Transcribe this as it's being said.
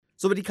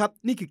สวัสดีครับ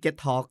นี่คือ Get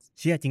Talk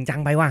เชื่อจริงจัง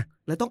ไปว่ะ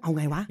แล้วต้องเอา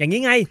ไงวะอย่างนี้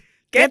ไง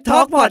Get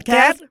Talk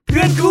Podcast เ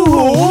พื่อนคู่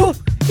หู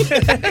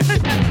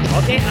โอ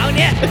เคเอาเ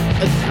นี่ย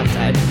ครับใ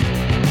ช่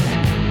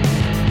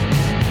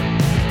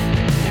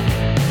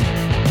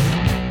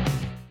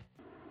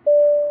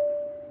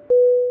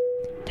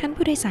ท่าน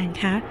ผู้โดยสาร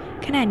คะ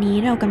ขณะนี้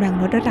เรากำลัง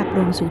ลดระดับล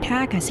งสู่ท่า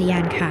อากาศยา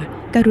นค่ะ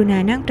กรุณา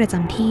นั่งประจ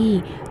ำที่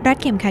รัด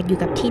เข็มขัดอยู่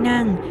กับที่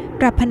นั่ง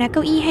ปรับพนักเก้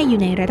าอี้ให้อยู่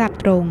ในระดับ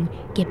ตรง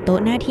เก็บโต๊ะ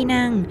หน้าที่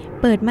นั่ง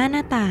เปิดม่านห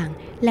น้าต่าง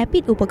และปิ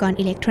ดอุปกรณ์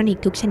อิเล็กทรอนิก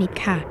ส์ทุกชนิด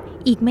ค่ะ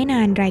อีกไม่น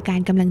านรายการ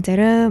กำลังจะ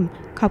เริ่ม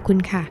ขอบคุณ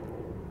ค่ะ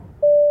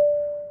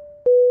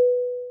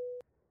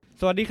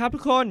สวัสดีครับทุ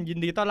กคนยิน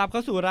ดีต้อนรับเข้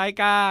าสู่ราย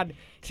การ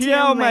เที่ย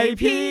วไหม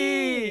พี่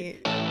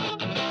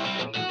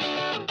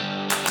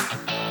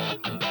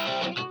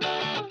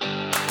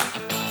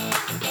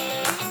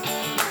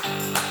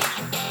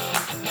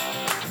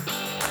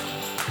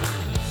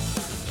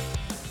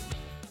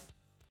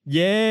เ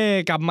ย่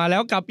กลับมาแล้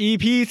วกับ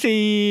EP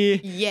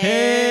 4เย้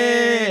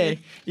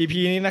EP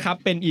นี้นะครับ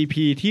เป็น EP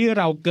ที่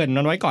เราเกริ่นเอ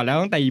าไว้ก่อนแล้ว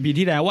ตั้งแต่ EP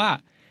ที่แล้วว่า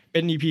เป็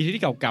น EP ที่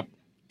เกี่ยวกับ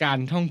การ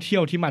ท่องเที่ย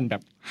วที่มันแบ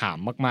บหาม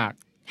มาก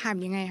หาม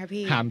ยังไงคะ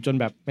พี่หามจน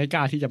แบบไม่ก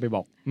ล้าที่จะไปบ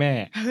อกแม่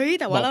เฮ้ย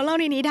แต่ว่าเราเล่า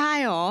ในนี้ได้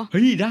หรอเ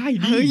ฮ้ยได้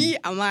ดิเฮ้ย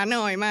เอามาห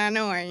น่อ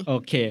ยโอ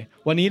เค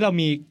วันนี้เรา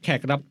มีแข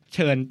กรับเ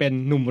ชิญเป็น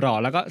หนุ่มหล่อ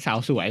แล้วก็สาว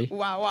สวย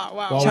ว้า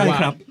วใช่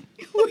ครับ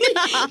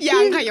ยั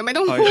งค่ะยังไม่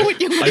ต้องพูด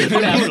ยังไม่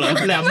แ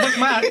หลม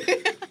มาก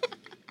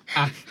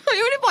อ่ะไ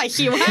ม่ได้ปล่อย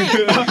คิวให้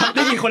ไ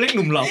ด้ยินคนเรียกห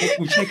นุ่มหล่อ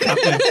กูใช่ครับ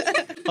เลย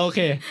โอเค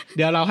เ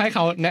ดี๋ยวเราให้เข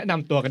าแนะน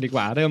ำตัวกันดีก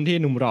ว่าเริ่มที่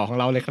หนุ่มหล่อของ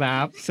เราเลยครั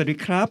บสวัสดี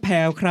ครับแพร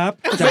วครับ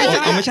จา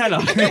กไม่ใช่เหร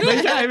อไม่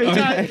ใช่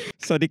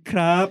สวัสดีค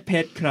รับเพ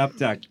ชรครับ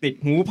จากติด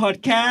หูพอด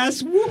แคส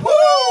ต์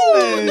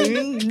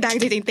ดัง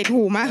จริงๆติด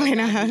หูมากเลย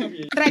นะคะ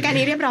รายการ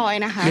นี้เรียบร้อย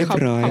นะคะขอ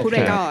พูดไ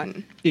ว้ก่อน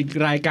อีก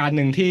รายการห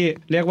นึ่งที่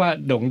เรียกว่า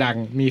โด่งดัง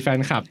มีแฟน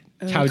คลับ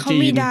ชาวจีนเขา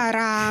มีดาร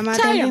ามาเ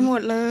ต็มไปหม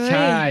ดเลยใ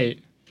ช่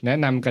แนะ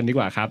นำกันดี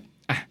กว่าครับ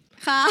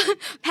ค่ะ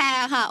แพร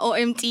ค่ะ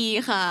OMG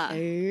ค่ะ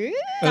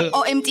กับ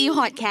OMG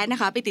Podcast นะ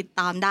คะไปติด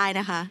ตามได้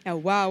นะคะ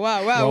ว้าว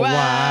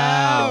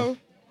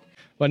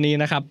วันนี้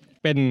นะครับ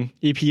เป็น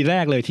EP แร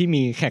กเลยที่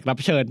มีแขกรับ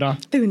เชิญเนาะ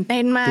ตื่นเ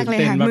ต้นมากเลย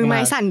ค่ะมือไม้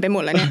สั่นไปหม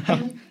ดแล้วเนี่ย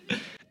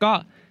ก็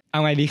เอา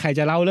ไงดีใครจ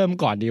ะเล่าเริ่ม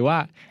ก่อนดีว่า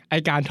ไอ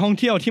การท่อง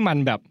เที่ยวที่มัน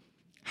แบบ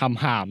ห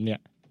ามๆเนี่ย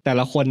แต่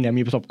ละคนเนี่ย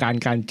มีประสบการ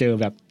ณ์การเจอ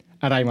แบบ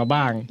อะไรมา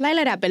บ้างไล่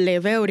ระดับเป็นเล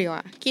เวลดีก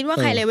ว่าคิดว่า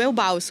ใครเลเวล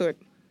เบาสุด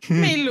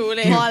ไม่รู้เ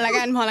ลยพอละ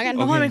กันเพรา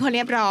ะพ่อเป็นคนเ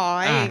รียบร้อ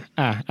ย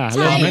ใ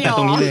ช่ตั้งแต่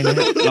ตรงนี้เลยนะ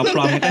เราป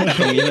ลอมตั้งแต่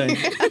ตรงนี้เลย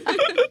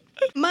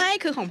ไม่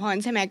คือของพร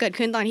ใช่ไหมเกิด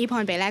ขึ้นตอนที่พ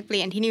รไปแลกเป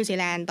ลี่ยนที่นิวซี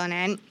แลนด์ตอน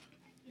นั้น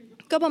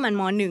ก็ประมาณ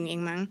ม.1 เอ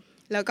งมั้ง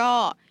แล้วก็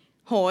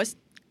โฮส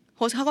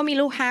เขาก็มี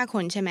ลูก5ค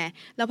นใช่ไหม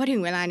แล้วพอถึ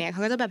งเวลาเนี่ยเข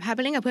าก็จะแบบพาไป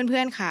เล่นกับเพื่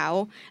อนๆเขา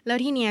แล้ว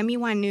ที่เนี้ยมี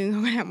วันนึงเข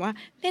าก็ถามว่า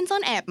เล่นซ่อ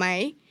นแอบไหม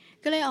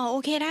ก็เลยโอ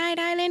เค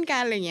ได้เล่นกั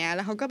นอะไรเงี้ยแ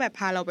ล้วเขาก็แบบ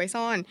พาเราไป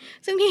ซ่อน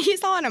ซึ่งที่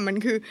ซ่อนมัน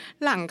คือ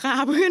หลังคา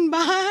เพื่อน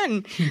บ้าน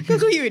ก็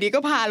คืออยู่ดี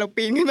ก็พาเรา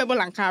ปีนขึ้นไปบน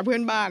หลังคาเพื่อ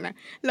นบ้านนะ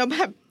แล้วแบ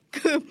บ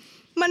คือ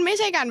มันไม่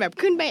ใช่การแบบ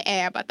ขึ้นไปแอ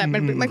บแต่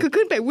มันคือ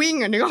ขึ้นไปวิ่ง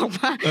นึกออก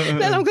ป่ะ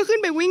แล้วเราก็ขึ้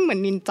นไปวิ่งเหมือ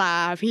นนินจา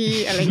พี่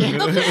อะไรเงี้ย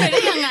เราขึ้นไปไ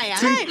ด้ยังไง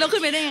ใช่เราขึ้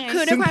นไปได้ยังไงคื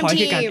อด้วยความ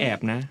ที่การแอบ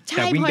นะใ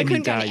ช่พอขึ้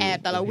นการแอบ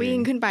แต่เราวิ่ง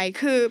ขึ้นไป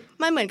คือ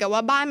มันเหมือนกับว่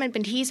าบ้านมันเป็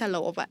นที่สโล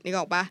ปนึก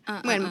ออกป่ะ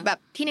เหมือนแบบ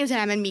ที่นิวซีแ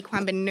ลนด์มันมีควา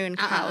มเป็นเนิน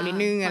เขานิด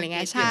นึงอะไรเ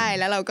งี้ยใช่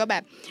แล้วเราก็แบ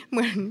บเห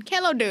มือนแค่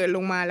เราเดินล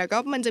งมาแล้วก็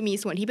มันจะมี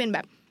ส่วนที่เป็นแบ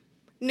บ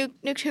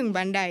นึกถึง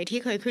บันไดที่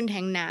เคยขึ้นแท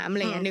งน้ำอะไ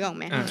รเงี้ยนึกออกไ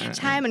หม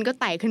ใช่มันก็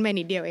ไต่ขึ้นไป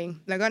นิดเดียวเอง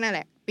แล้วก็นั่นแห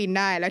ละปีนไ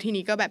ด้แล้วที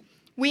นี้ก็แบบ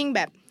วิ่งแ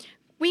บบ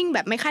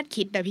ไม่คาด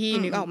คิดแต่พี่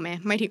นึกออกไหม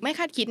หมายถึงไม่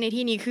คาดคิดใน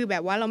ที่นี้คือแบ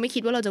บว่าเราไม่คิ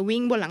ดว่าเราจะวิ่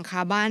งบนหลังคา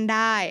บ้านไ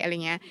ด้อะไร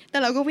เงี้ยแต่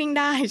เราก็วิ่ง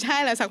ได้ใช่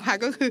แล้วสักพัก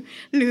ก็คือ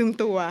ลืม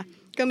ตัว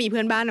ก็มีเพื่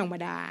อนบ้านออกมา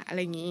ด่าอะไร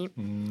อย่างนี้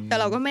แต่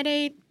เราก็ไม่ได้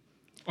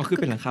คือ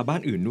เป็นหลังคาบ้า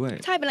นอื่นด้วย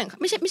ใช่เป็นหลัง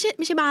ไม่ใ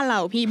ช่บ้านเรา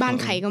พี่บ้าน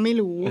ใครก็ไม่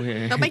รู้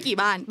เราไปกี่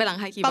บ้านไปหลัง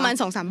ใครกี่ประมาณ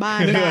 2-3 บ้าน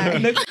ได้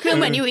คือเ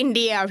หมือนอยู่อินเ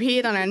ดียพี่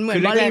ตอนนั้นเหมือน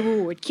บอลลีวู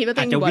ดคิดว่าตั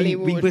วเองอยู่บอลลี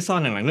วูดวิ่งเพื่อซ่อ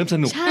นหลังๆเริ่มส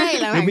นุกใช่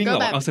แล้วก็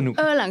แบบเอาสนุก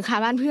หลังคา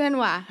บ้านเพื่อน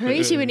ว่ะเฮ้ย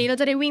ชีวิตนี้เรา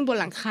จะได้วิ่งบน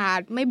หลังคา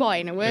ไม่บ่อย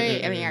นะเว้ย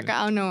อะไรเงี้ยก็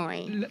เอาหน่อย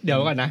เดี๋ยว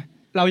ก่อนนะ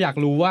เราอยาก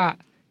รู้ว่า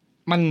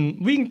มัน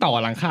วิ่งต่อ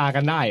หลังคากั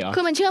นได้เหรอ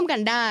คือมันเชื่อมกั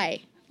นได้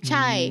ใ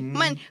ช่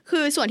มันคื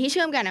อส่วนที่เ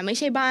ชื่อมกันไม่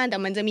ใช่บ้านแต่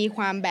มันจะมีค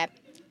วามแบบ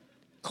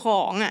ข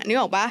องนึก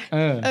ออกปะ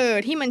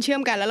ที่มันเชื่อ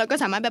มกันแล้วเราก็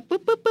สามารถแบบ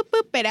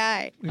ปึ๊บไปได้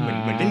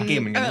เหมือนเล่นเกม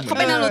เหมือนกันเขา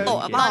เป็นนารูโตะ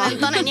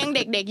ตอนนั้นยังเ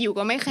ด็กๆอยู่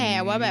ก็ไม่แค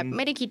ร์ว่าแบบไ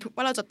ม่ได้คิด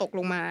ว่าเราจะตกล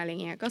งมาอะไร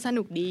เงี้ยก็ส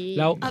นุกดี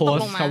แล้วโพส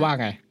เขาว่า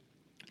ไง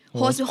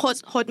โฮ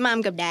สต์มัม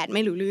กับแดดไ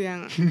ม่รู้เรื่อง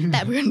แต่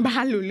เพื่อนบ้า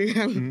นรู้เรื่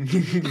อง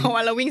เพราะว่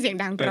าเราวิ่งเสียง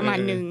ดังประมาณ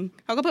นึง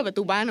เขาก็เปิดประ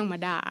ตูบ้านออกมา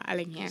ด่าอะไร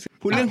เงี้ย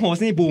พูดเรื่องโฮส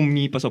ต์นี่บูม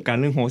มีประสบการณ์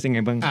เรื่องโฮสต์ยังไง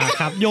บ้าง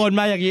ครับโยน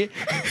มาอย่างนี้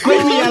ไม่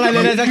มีอะไรเล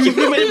ยในสคริปต์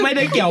ไม่ไ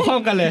ด้เกี่ยวข้อง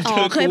กันเลย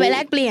เคยไปแล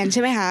กเปลี่ยนใ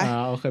ช่ไหมคะ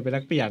เคยไปแล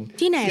กเปลี่ยน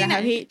ที่ไหนล่ะค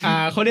ะพี่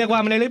เขาเรียกว่า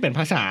ไม่ได้เรียกเป็น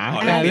ภาษา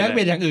แต่แลกเป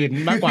ลี่ยนอย่างอื่น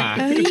มากกว่า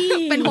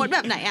เป็นโฮสต์แบ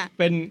บไหนอ่ะ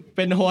เ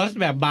ป็นโฮสต์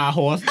แบบบาร์โฮ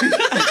สต์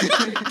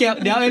เ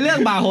ดี๋ยวไอ้เรื่อง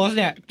บาร์โฮสต์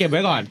เนี่ยเก็บไ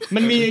ว้ก่อนมั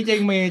นมีจริ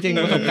ง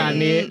ประสบการ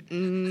ณ์นี้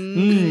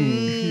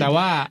แต่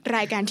ว่าร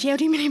ายการเที่ยว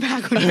ที่ไม่ได้พา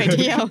คนไปเ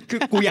ที่ยวคือ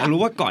กูอยากรู้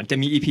ว่าก่อนจะ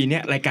มี EP เนี้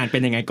ยรายการเป็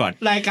นยังไงก่อน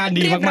รายการ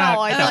ดีมาก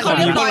ๆแต่พอ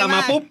มีพวกเราม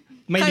าปุ๊บ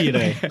ไม่ดีเล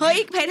ย เฮ้ย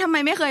เพชรทำไม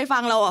ไม่เคยฟั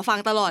งเราอ่ะฟัง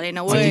ตลอดเลยน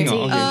ะเว้ย จริ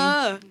งเหรอ เอ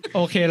อ โอ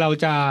เคเรา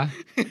จะ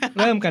เ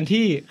ริ่มกัน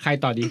ที่ใคร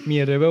ต่อดีมี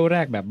เลเวลแร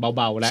กแบบเ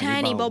บาๆแล้ว ใช่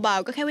นี่เบา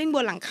ๆก็แค่วิ่งบ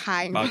นหลังคา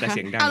เบาแต่เ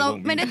สียงดัง เอาเรา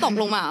ไม่ได้ตก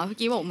ลงมาเหรอเมื่อ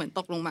กี้บอกเหมือน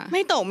ตกลงมา ไ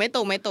ม่ต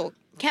ก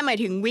แค่หมาย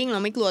ถึงวิ่งเร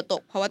าไม่กลัวต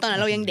กเพราะว่าตอนนั้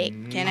นเรายังเด็ก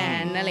แค่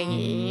นั้นอะไรอย่าง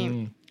งี้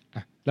อ่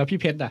ะแล้วพี่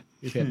เพชร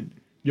พี่เพชร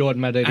โยน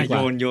มาเลยดีกว่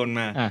า โยน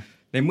มา อ่ะ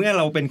ในเมื่อเ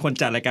ราเป็นคน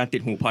จัดรายการติ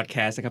ดหูพอดแค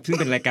สต์นะครับซึ่ง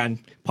เป็นรายการ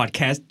พอดแค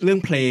สต์เรื่อง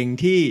เพลง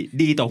ที่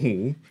ดีต่อหู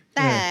แ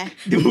ต่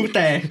ดูแ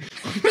ต่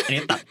อัน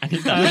นี้ตัด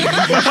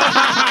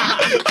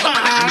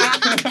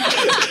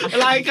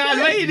รายการ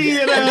ไม่ดี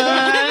เลย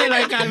ร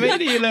ายการไม่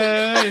ดีเล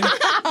ย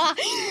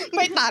ไ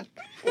ม่ตัด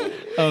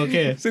โอเค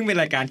ซึ่งเป็น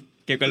รายการ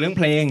เกี่ยวกับเรื่องเ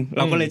พลง เ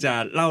ราก็เลยจะ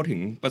เล่าถึง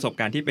ประสบ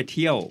การณ์ที่ไปเ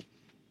ที่ยว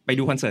ไป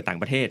ดูคอนเสิร์ตต่าง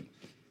ประเทศ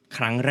ค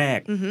รั้งแรก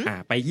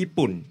ไปญี่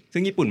ปุ่นซึ่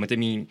งญี่ปุ่นมันจะ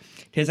มี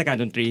เทศกาล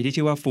ดนตรีที่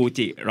ชื่อว่า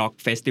Fuji Rock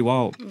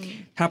Festival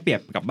ถ้าเปรีย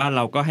บกับบ้านเ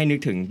ราก็ให้นึก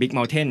ถึง Big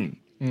Mountain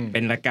เป็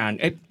นรายการ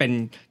เป็น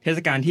เทศ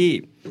กาลที่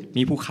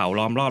มีภูเขา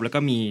ล้อมรอบแล้วก็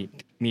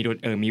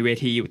มีเว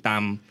ทีอยู่ตา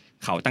ม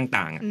เขา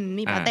ต่างๆ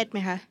มีปาเต็ดไหม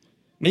คะ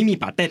ไม่มี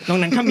ปาเต็ดนอก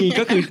นั้นถ้ามี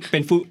ก็คือเป็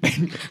น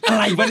อะ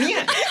ไรวะเนี่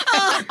ย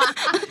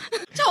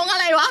ชงอะ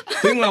ไรวะ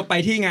ซึ่งเราไป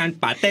ที่งาน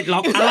ปาเต็ดล็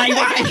อกอะไร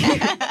วะ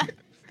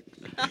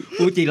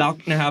ฟูจิล็อก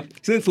นะครับ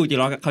ซึ่งฟูจิ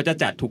ล็อกเขาจะ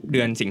จัดทุกเดื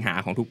อนสิงหา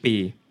ของทุกปี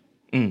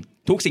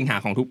ทุกสิงหา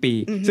ของทุกปี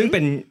ซึ่งเป็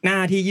นหน้า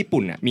ที่ญี่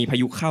ปุ่นมีพา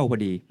ยุเข้าพอ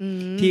ดี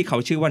ที่เขา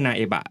ชื่อว่านาเ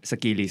อบะส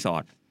กีรีสอ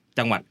ร์ท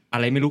จังหวัดอะ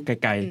ไรไม่รู้ไ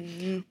กล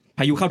ๆพ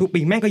ายุเข้าทุกปี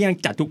แม่งก็ยัง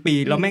จัดทุกปี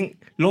แล้วแม่ง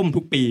ล่ม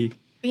ทุกปี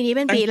ปีนี้เ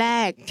ป็นปีแร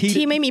ก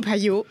ที่ไม่มีพา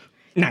ยุ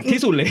หนักที่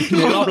สุดเลยใ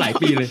นรอบหลาย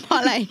ปีเลย เพราะ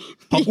อะไร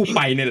เพราะกูไ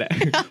ปนี่แหละ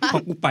เพรา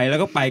ะกูไปแล้ว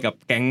ก็ไปกับ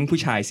แก๊งผู้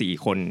ชาย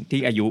4คนที่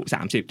อายุ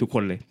30ทุกค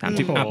นเลย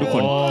30อัพทุกค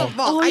น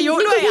บอกอายุ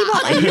ด้วยอ่ะ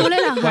อายุเล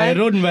ยเหรอ วัย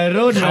รุ่น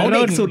เขาเ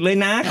ด็กสุดเลย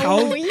นะเข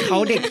า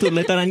เด็กสุดเล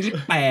ยตอนนั้น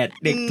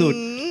28เด็กสุด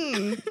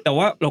แต่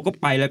ว่าเราก็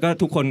ไปแล้วก็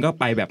ทุกคนก็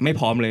ไปแบบไม่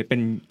พร้อมเลยเป็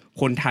น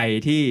คนไทย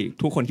ที่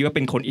ทุกคนคิดว่าเ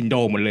ป็นคนอินโด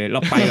หมดเลยเร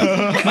าไปแบบ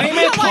ไ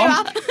ม่พร้อม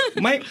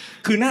ไม่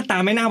คือหน้าตา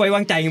ไม่น่าไว้ว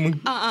างใจมึง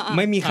ไ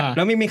ม่มีแ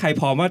ล้วไม่มีใคร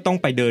พร้อมว่าต้อง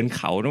ไปเดินเ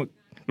ขา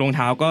รองเ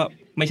ท้าก็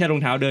ไม่ใช่รอ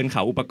งเท้าเดินเข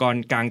าอุปกร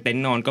ณ์กางเต็น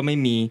ท์นอนก็ไม่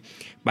มี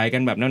ไปกั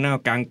นแบบเน่า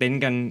ๆกางเต็นท์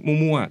กัน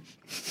มั่ว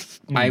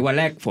ๆไปวัน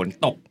แรกฝน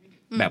ตก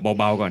แบบ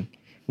เบาๆก่อน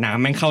น้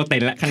ำแม่งเข้าเต็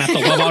นท์แล้วขนาดต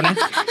กเบาๆนะ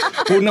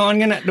กูนอน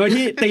กันอ่ะโดย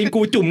ที่ตีน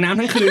กูจุ่มน้ำ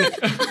ทั้งคืน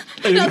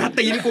ตื่นมา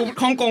ตีนกู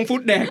ฮ่องกงฟุ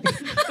ตแดก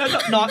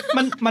นอน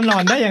มันนอ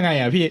นได้ยังไง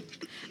อ่ะพี่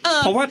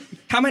เพราะว่า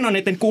ถ้าไม่นอนใน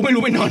เต็นท์กูไม่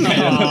รู้ไปนอนไหน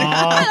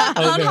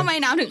แล้วทำไม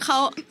น้ำถึงเ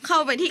ข้า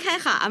ไปที่แค่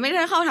ขาไม่ได้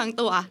เข้าทั้ง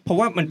ตัว เพราะ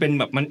ว่ามันเป็น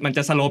แบบมันจ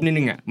ะสโลปนิด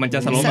นึงอ่ะมันจะ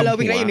สโลป สโลป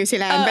อีกแล้วอยู่นิวซี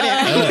แลนด์ปะเนี่ย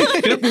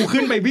แล้วกู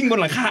ขึ้นไปวิ่งบน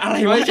หลังคาอะไร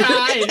วะใ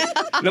ช่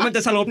แล้วมันจ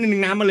ะสโลปนิดนึ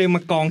งน้ำมันเลยม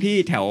ากองที่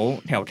แถ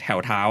ว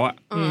เท้าอ่ะ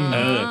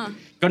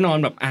ก็นอน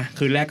แบบ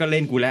คืนแรกก็เ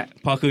ล่นกูแล้ว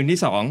พอคืนที่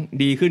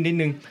2ดีขึ้นนิด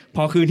นึงพ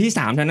อคืนที่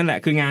3เท่านั้นแหละ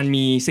คืองาน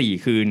มี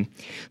4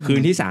คื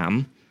นที่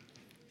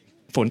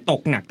3ฝนต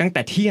กหนักตั้งแ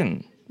ต่เที่ยง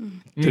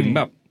ถึงแ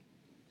บบ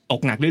ต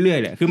กหนักเรื่อย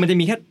ๆเลยคือมันจะ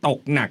มีแค่ตก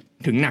หนัก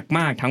ถึงหนักม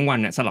ากทั้งวัน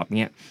อ่ะสลับ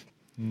เงี้ย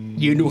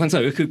ยืนดูคอนเสิ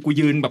ร์ตก็คือกู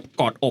ยืนแบบ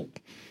กอดอก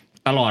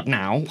ตลอดหน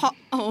าวเพราะ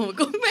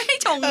กูไม่ให้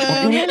ชงเลย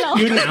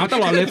ยืนหนาวต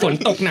ลอดเลยฝน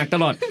ตกหนักต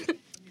ลอด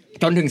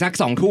จนถึงสัก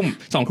2 ทุ่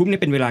มนี่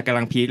เป็นเวลากำ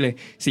ลังพีคเลย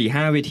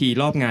 4-5 เวที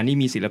รอบงานนี่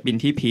มีศิลปิน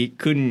ที่พีค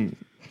ขึ้น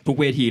ทุก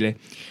เวทีเลย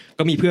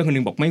ก็มีเพื่อนคนนึ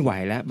งบอกไม่ไหว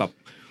แล้วแบบ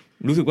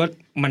รู้สึกว่า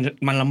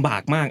มันลำบา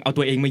กมากเอา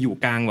ตัวเองมาอยู่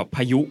กลางแบบพ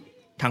ายุ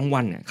ทั้ง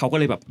วันเนี่ยเขาก็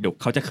เลยแบบเดี๋ยว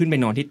เขาจะขึ้นไป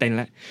นอนที่เต็นท์แ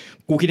ล้ว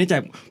กูคิดในใจ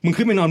มึง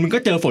ขึ้นไปนอนมึงก็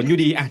เจอฝนอยู่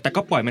ดีแต่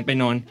ก็ปล่อยมันไป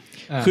นอน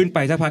ขึ้นไป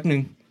สักพักนึ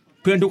ง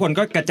เพื่อนทุกคน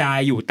ก็กระจาย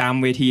อยู่ตาม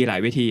เวทีหลาย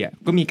เวที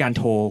ก็มีการ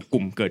โทรก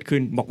ลุ่มเกิดขึ้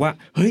นบอกว่า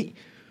เฮ้ย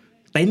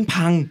เต็นท์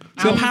พัง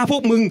เสื้อผ้าพว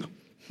กมึง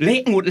เล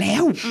ะหมดแล้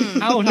ว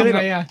ทำไ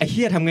งไอ้เ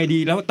หี้ยทำไงดี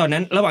แล้วตอนนั้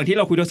นระหว่างที่เ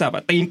ราคุยโทรศัพท์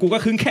ตีนกูก็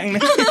ครึ่งแข้งน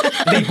ะ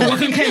ตีนกูก็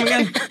ครึ่งแข้งเหมือนกั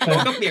นหัว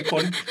ก็เปียกฝ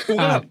นกู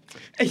ก็แบบ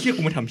ไอ้เหี้ย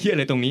กูมาทำเหี้ยอะ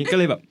ไรตรงนี้ก็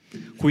เลยแบบ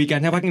คุยกัน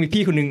สักพักมี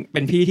พี่คนนึงเ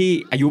ป็นพี่ที่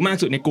อายุมาก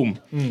สุดในกลุ่ม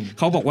เ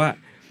ขาบอกว่า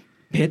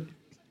เพชร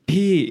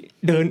พี่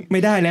เดินไ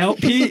ม่ได้แล้ว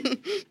พี่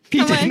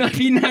จะนอน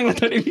พี่นั่งแล้ว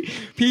ตอนนี้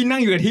พี่นั่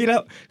งอยู่กับที่แล้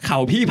วเข่า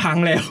พี่พัง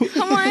แล้ว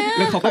ทำไมแ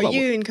ล้วเขาก็แบบ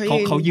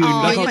เขายืน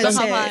แล้วเขาต้อง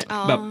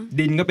แบบ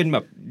ดินก็เป็นแบ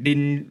บดิน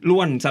ร่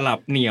วนสลับ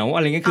เหนียวอะ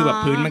ไรเงี้ยคือแบบ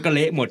พื้นมันก็เล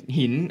ะหมด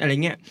หินอะไร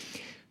เงี้ย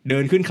เดิ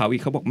นขึ้นเขาอี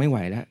กเขาบอกไม่ไหว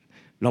แล้ว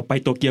เราไป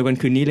โตเกียวกัน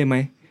คืนนี้เลยไหม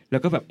แล้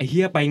วก็แบบไอ้เ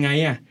หี้ยไปไง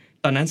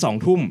ตอนนั้น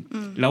2 ทุ่ม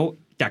แล้ว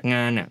จากง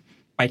าน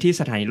ไปที่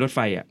สถานีรถไฟ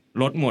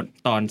รถหมด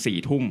ตอน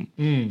4 ทุ่ม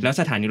แล้ว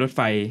สถานีรถไ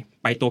ฟ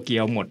ไปโตเกี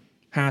ยวหมด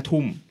5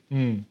 ทุ่ม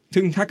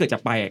ซึ่งถ้าเกิดจะ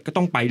ไปก็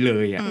ต้องไปเล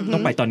ยต้อ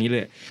งไปตอนนี้เล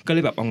ยก็เล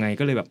ยแบบเอาไง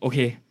ก็เลยแบบโอเค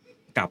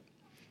กลับ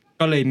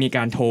ก็เลยมีก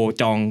ารโทร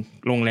จอง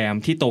โรงแรม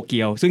ที่โตเ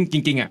กียวซึ่งจ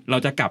ริงๆเรา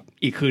จะกลับ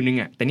อีกคืนนึง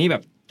แต่นี่แบ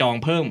บจอง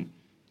เพิ่ม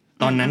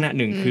ตอนนั้น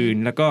1 คืน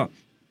แล้วก็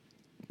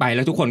ไปแ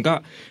ล้วทุกคนก็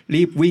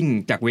รีบวิ่ง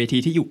จากเวที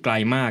ที่อยู่ไกล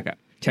มาก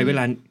ใช้เวล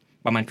า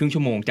ประมาณครึ่ง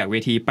ชั่วโมงจากเว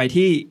ทีไป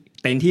ที่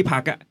เต็นท์ที่พั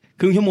ก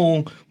ครึ่งชั่วโมง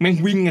แม่ง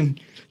วิ่งกัน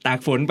ตาก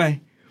ฝนไป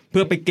เ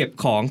พื่อไปเก็บ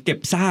ของเก็บ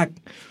ซาก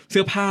เ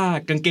สื้อผ้า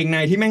กางเกงใน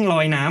ที่แม่งลอ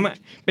ยน้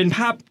ำเป็นภ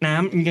าพน้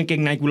ำมีกางเก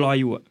งในกูลอย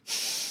อยู่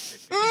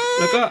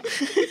แล้วก็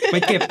ไป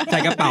เก็บใส่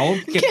กระเป๋า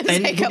เก็บเต็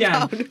นท์ทุกอย่าง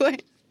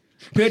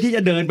เพื่อที่จ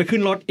ะเดินไปขึ้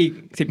นรถอีก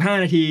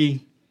15 นาที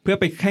เพื่อ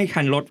ไปให้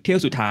คันรถเที่ยว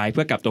สุดท้ายเ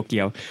พื่อกลับโตเกี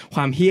ยวค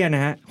วามเฮี้ยน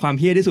ะฮะความ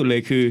เฮี้ยที่สุดเล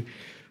ยคือ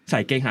ใส่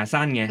เกงขา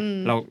สั้นไง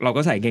เรา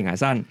ก็ใส่เกงขา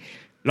สั้น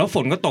แล้วฝ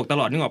นก็ตกต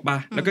ลอดนึกออกป่ะ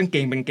แล้วกางเก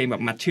งเป็นกางเกงแบ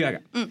บมัดเชือก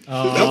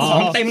แล้วขอ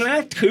งเต็มแล้ว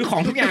ถือขอ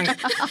งทุกอย่าง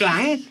หลั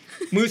ง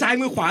มือซ้าย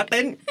มือขวาเ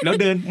ต้นแล้ว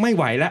เดินไม่ไ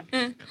หวแล้ว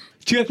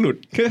เชือกหลุด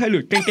ค่อยๆหลุ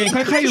ดกางเกง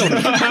ค่อยๆหล่น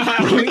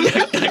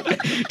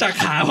จาก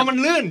ขาเพราะมัน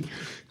ลื่น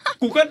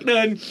กูก็เดิ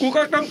นกู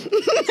ก็ต้อง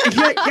เ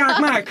ฮี้ยยาก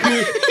มากคือ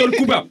จน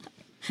กูแบบ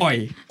ปล่อย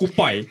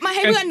ไม่ใ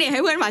ห้เพื่อนให้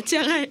เพื่อนมาเชื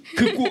อกให้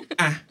คือกู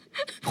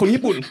คน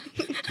ญี่ปุ่น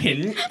เห็น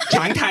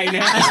ช้างไทยน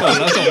ะ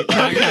เราส่ง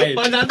ช้างไทย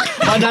ตอน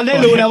นั้นได้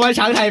รู้แล้วว่า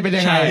ช้างไทยเป็น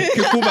ยังไง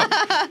คือกูแบบ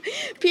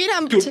พี่ท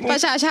ำปร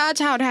ะชาชาติ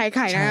ชาวไทยไ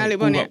ข่นะหรือ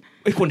เปล่าเนี่ย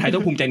คนไทยต้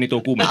องภูมิใจในตั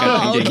วกูเหมือนกัน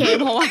จริง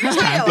ๆเพราะว่า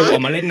ช้างกูออ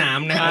กมาเล่นน้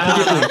ำนะที่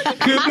ญี่ปุ่น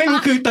คือไม่รู้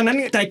คือตอนนั้น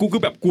ใจกูคื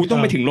อแบบกูต้อง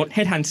ไปถึงรถใ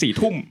ห้ทัน4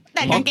 ทุ่มแ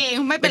ต่กางเกง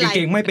ไม่เป็นไรกางเก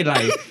งไม่เป็นไร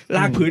ล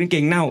ากพื้นกางเก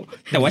งเน่า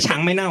แต่ว่าช้าง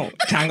ไม่เน่า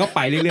ช้างก็ไป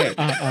เรื่อย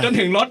ๆจน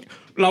ถึงรถ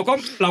เรา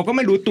ก็ไ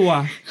ม่รู้ตัว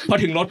พอ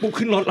ถึงรถปุ๊บ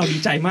ขึ้นรถเราดี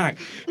ใจมาก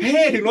เ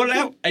ฮ้ถึงรถแล้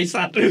วไอ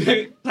สัตว์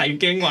ใส่กาง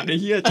เกงหวานไอ้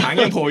เหี้ยช้าง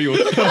ยังโผล่อยู่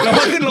แล้วพ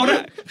อขึ้นรถอ่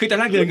ะคือแต่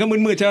แรกเดินก็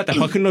มืดๆใช่ป่ะแต่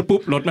พอขึ้นรถปุ๊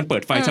บรถมันเปิ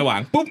ดไฟสว่า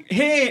งปุ๊บเ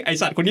ฮ้ไอ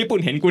สัตว์คนญี่ปุ่น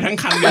เห็นกูทั้ง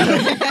คันเลย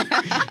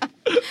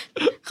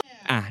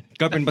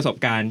ก็เป็นประสบ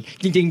การณ์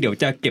จริงๆเดี๋ยว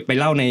จะเก็บไป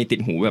เล่าในติด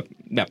หู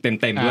แบบเ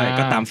ต็มๆด้วย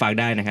ก็ตามฟัง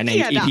ได้นะฮะใน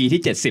EP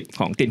ที่70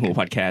ของติดหู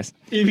พอดแคสต์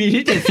EP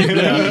ที่70เ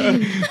ลย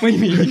ไม่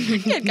มี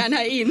เหตุการณ์ไท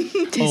ยอิน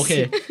โอเค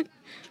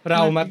เร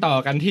ามาต่อ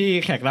กันที่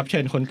แขกรับเชิ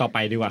ญคนต่อไป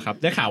ดีกว่าครับ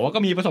ได้ข่าวว่าก็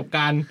มีประสบก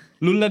ารณ์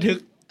ลุ้นระทึก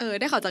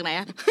ได้ข่าวจากไหน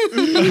อ่ะ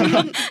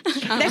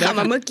ได้ข่าว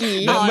มาเมื่อกี้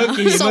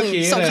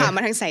ส่งข่าวม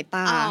าทางสายต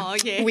า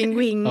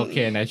วิงโอเค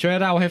ไหนช่วย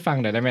เล่าให้ฟัง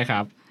หน่อยได้ไหมค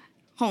รับ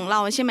ของเรา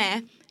ใช่ไหม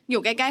อ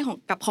ยู่ใกล้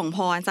ๆกับของพ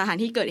รสถาน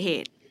ที่เกิดเห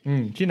ตุ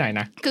ที่ไหน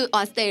นะคืออ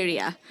อสเตรเลี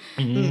ย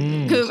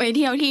คือไปเ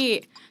ที่ยวที่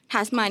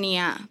ทัสมาเนี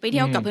ยไปเ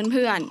ที่ยวกับเ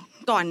พื่อน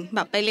ๆก่อนแบ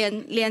บไปเ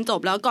รียนจบ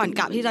แล้วก่อน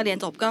กลับที่จะเรียน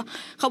จบก็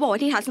เขาบอกว่า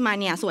ที่ทัสมา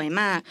เนียสวย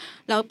มาก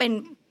แล้วเป็น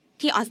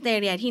ที่ออสเตร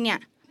เลียที่เนี่ย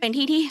เป็น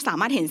ที่สา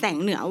มารถเห็นแสง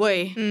เหนือเว้ย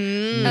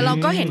แล้วเรา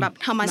ก็เห็นแบบ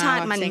ธรรมชา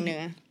ติมัน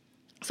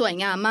สวย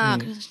งามมาก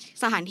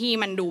สถานที่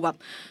มันดูแบบ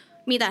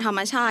มีแต่ธรรม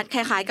ชาติค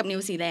ล้ายๆกับนิ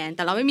วซีแลนด์แ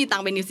ต่เราไม่มีตัง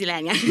ค์ไปนิวซีแลน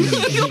ด์ไง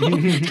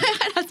ใช่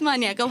ค่ะทัสมา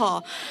เนียก็พอ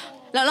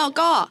แล้วเรา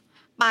ก็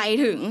ไป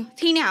ถึง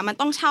ที่เนี่ยมัน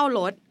ต้องเช่าร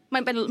ถมั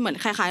นเป็นเหมือน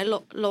คล้าย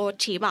ๆรถ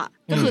ทริปอ่ะ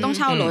ก็คือต้องเ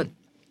ช่ารถ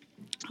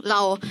เรา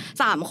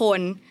3คน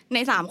ใน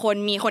3คน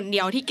มีคนเดี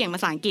ยวที่เก่งภ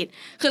าษาอังกฤษ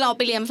คือเราไ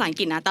ปเรียนภาษาอัง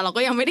กฤษนะแต่เรา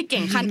ก็ยังไม่ได้เ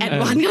ก่งขั้นแอด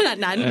วานซ์ขนาด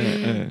นั้น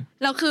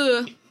แล้วคือ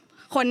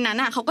คนนั้น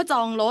อ่ะเขาก็จ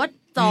องรถ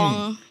จอง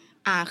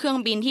เครื่อง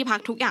บินที่พัก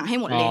ทุกอย่างให้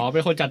หมดเลยเ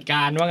ป็นคนจัดก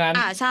ารว่างั้น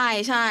ใ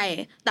ช่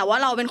แต่ว่า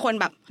เราเป็นคน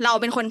แบบเรา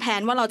เป็นคนแพล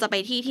นว่าเราจะไป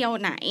ที่เที่ยว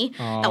ไหน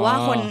แต่ว่า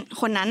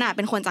คนนั้นอ่ะเ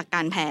ป็นคนจัดก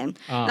ารแพลน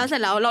แล้วเสร็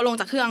จแล้วเราลง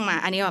จากเครื่องมา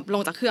อันนี้แบบล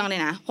งจากเครื่องเล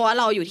ยนะเพราะว่า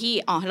เราอยู่ที่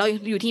เรา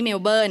อยู่ที่เมล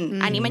เบิร์น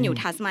อันนี้มันอยู่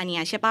ทัสมาเนี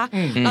ยใช่ปะ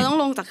เราต้อง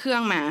ลงจากเครื่อ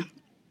งมา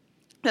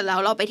เสร็จแล้ว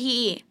เราไป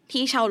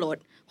ที่เช่ารถ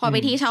พอไป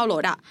ที่เช่าร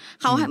ถอ่ะ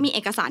เขามีเอ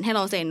กสารให้เร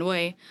าเซ็นเว้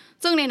ย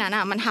ซึ่งในนั้น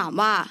อ่ะมันถาม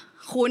ว่า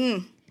คุณ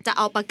จะเ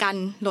อาประกัน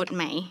รถไ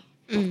หม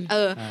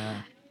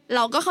เร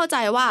าก็เข้าใจ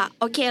ว่า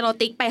โอเคเรา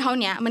ติ๊กไปเท่า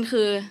นี้มัน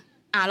คือ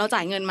เราจ่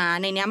ายเงินมา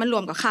ในนี้มันร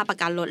วมกับค่าประ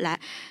กันรถ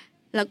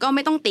แล้วก็ไ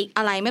ม่ต้องติ๊ก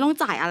อะไรไม่ต้อง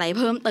จ่ายอะไร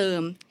เพิ่มเติม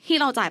ที่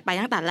เราจ่ายไป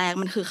ตั้งแต่แรก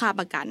มันคือค่า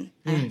ประกัน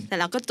แต่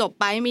เราก็จบ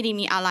ไปไม่ได้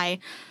มีอะไร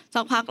สั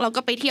กพักเรา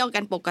ก็ไปเที่ยวกั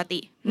นปกติ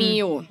มี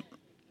อยู่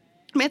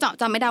ไม่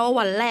จำไม่ได้ว่า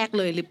วันแรก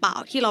เลยหรือเปล่า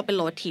ที่เราเป็นโ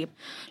รดทริป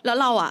แล้ว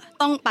เรา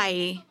ต้องไป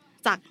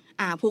จาก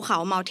ภูเขา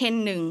เมาน์เทน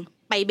นึง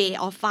ไป Bay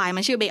of Fire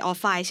มันชื่อ Bay of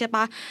Fire ใช่ป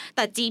ะแ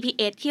ต่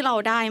GPS ที่เรา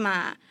ได้มา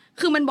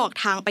คือมันบอก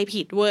ทางไป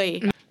ผิดเว้ย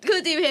คือ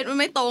GPS มัน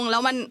ไม่ตรงแล้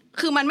ว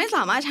มันไม่ส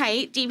ามารถใช้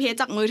GPS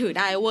จากมือถือ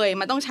ได้เว้ย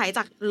มันต้องใช้จ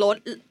ากรถ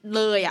เ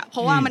ลยเพร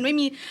าะว่ามันไม่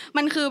มี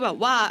มันคือแบบ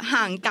ว่า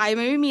ห่างไกล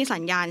มันไม่มีสั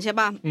ญญาณใช่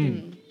ปะ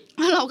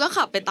เราก็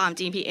ขับไปตาม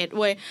GPS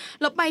เว้ย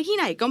แล้วไปที่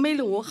ไหนก็ไม่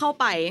รู้เข้า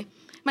ไป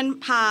มัน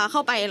พาเข้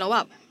าไปแล้วแ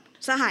บบ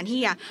สถาน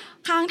ที่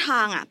ข้างท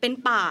างเป็น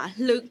ป่า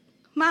ลึก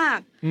มาก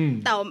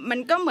แต่มัน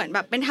ก็เหมือนแบ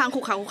บเป็นทางข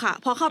รุขระ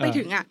พอเข้าไป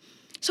ถึง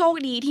โชค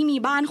ดีที่มี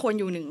บ้านคน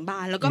อยู่1บ้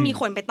านแล้วก็มี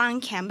คนไปตั้ง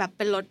แคมป์แบบเ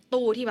ป็นรถ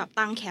ตู้ที่แบบ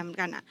ตั้งแคมป์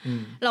กัน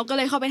เราก็เ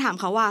ลยเข้าไปถาม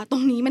เขาว่าตร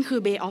งนี้มันคือ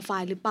Bay of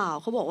Fire หรือเปล่า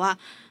เขาบอกว่า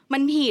มั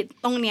นผิด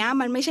ตรงเนี้ย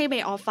มันไม่ใช่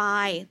Bay of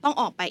Fire ต้อง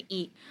ออกไป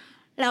อีก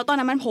แล้วตอน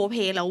นั้นมันโพเพ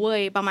แล้วเว้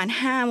ยประมาณ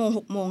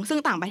 5-6 โมงซึ่ง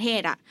ต่างประเท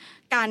ศ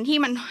การที่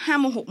มัน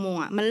 5-6 โมง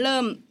มันเริ่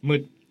มมื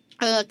ด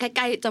ใก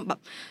ล้ๆจะแบ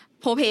บ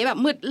โพเพแบบ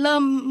มืดเริ่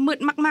มมืด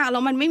มากๆแล้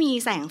วมันไม่มี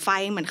แสงไฟ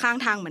เหมือนข้าง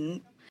ทางเหมือน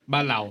บ้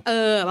านเรา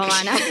ประมา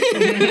ณนั้น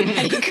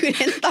อันนี้คือเ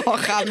น้นต่อ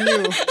คำอ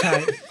ยู่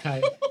ใช่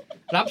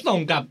รับส่ง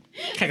กับ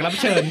แขกรับ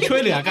เชิญช่ว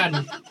ยเหลือกัน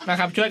นะ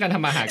ครับช่วยกันท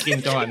ำมาหากิน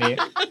จังหวะนี้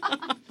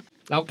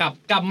เรา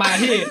กลับมา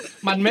ที่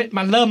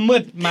มันเริ่มมื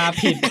ดมา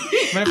ผิด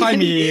ไม่ค่อย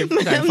มี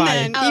แสงไฟ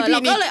เรา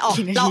ก็เลย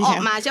เราออ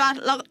กมาใช่ป่ะ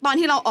แล้วตอน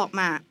ที่เราออก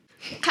มา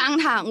ข้าง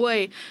ทางเว้ย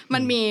มั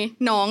นมี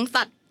น้อง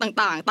สัตว์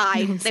ต่างๆตาย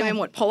เต็มไป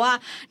หมดเพราะว่า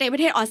ในประ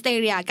เทศออสเตร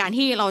เลียการ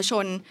ที่เราช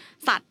น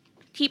สัตว์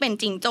ที่เป็น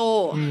จิงโจ้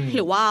ห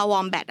รือว่าวอ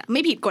มแบทไ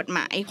ม่ผิดกฎหม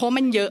ายเพราะ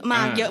มันเยอะม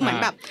ากเยอะเหมือน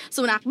แบบ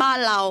สุนัขบ้าน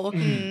เรา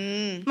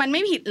มันไ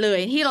ม่ผิดเลย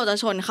ที่เราจะ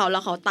ชนเขาแล้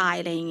วเขาตาย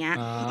อะไรอย่างเงี้ย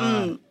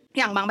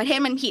อย่างบางประเทศ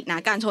มันผิดนะ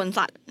การชน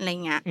สัตว์อะไร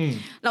เงี้ย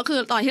แล้วคือ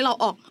ตอนที่เรา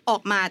ออ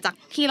กมาจาก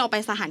ที่เราไป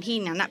สถานที่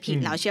นั้นน่ะผิด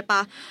แล้วใช่ป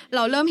ะเร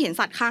าเริ่มเห็น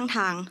สัตว์ข้างท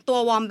างตัว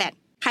วอมแบท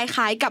ค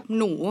ล้ายๆกับ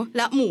หนูแ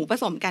ละหมูผ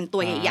สมกันตั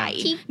วใหญ่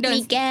ๆที่มี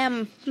แก้ม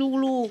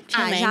ลูกๆใ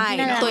ช่ไหมใช่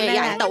ตัวใ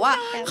หญ่ๆแต่ว่า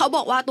เขาบ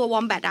อกว่าตัววอ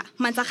มแบทอ่ะ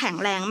มันจะแข็ง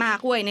แรงมาก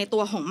เว้ยในตั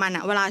วของมันอ่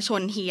ะเวลาช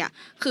นทีอ่ะ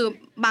คือ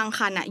บาง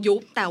คันอ่ะยุ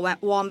บแต่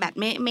วอมแบท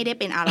ไม่ได้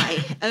เป็นอะไร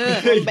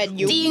แบท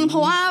ยุบจริงเพรา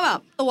ะว่าแบบ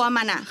ตัว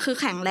มันอ่ะคือ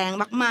แข็งแรง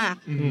มาก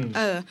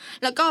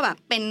ๆแล้วก็แบบ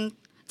เป็น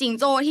จิง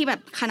โจ้ที่แบ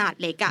บขนาด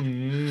เล็กอ่ะ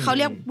เขา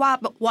เรียกว่า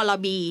วอลลา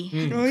บี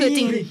คือจ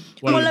ริง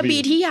วอลลาบี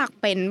ที่อยาก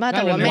เป็นป่ะแ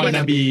ต่ว่าไม่ไ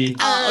ด้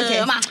โอเค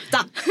มา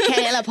จับแค่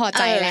นี้แหละพอ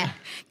ใจแล้ว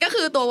ก็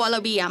คือตัววอลลา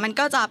บีอ่ะมัน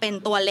ก็จะเป็น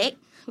ตัวเล็ก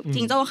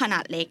จิงโจ้ขนา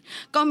ดเล็ก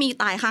ก็มี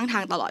ตายข้างทา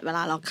งตลอดเวล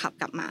าเราขับ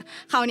กลับมา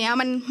คราวนี้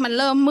มัน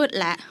เริ่มมืด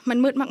แล้วมัน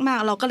มืดมาก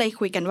ๆเราก็เลย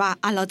คุยกันว่า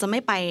เราจะไม่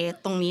ไป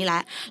ตรงนี้แล้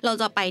วเรา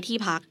จะไปที่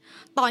พัก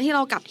ตอนที่เร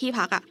ากลับที่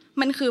พักอ่ะ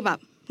มันคือแบบ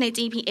ใน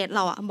GPS เ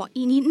ราอ่ะบอก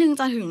อีนิดนึง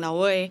จะถึงแล้ว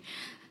เว้ย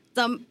จ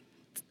ะ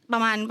ป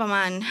ระม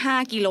าณ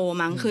5 กิโล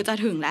มั้งคือจะ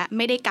ถึงแล้วไ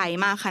ม่ได้ไกล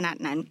มากขนาด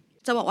นั้น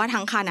จะบอกว่า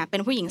ทั้งคันน่ะเป็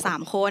นผู้หญิง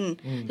3คน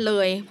เล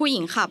ยผู้หญิ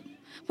งขับ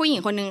ผู้หญิง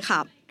คนนึง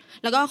ขับ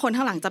แล้วก็คน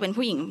ข้างหลังจะเป็น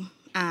ผู้หญิง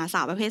ส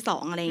าวประเภท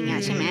2อะไรอย่างเงี้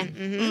ยใช่ไหม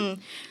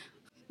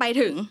ไป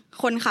ถึง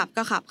คนขับ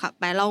ก็ขับ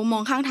ไปเรามอ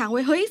งข้างทางเ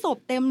ว้ยเฮ้ยศพ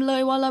เต็มเล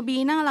ยวอลลาบี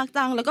น่ารัก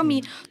จังแล้วก็มี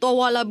ตัว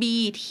วอลลาบี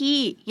ที่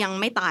ยัง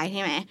ไม่ตายใ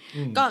ช่ไหม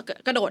ก็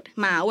กระโดด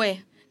มาเว้ย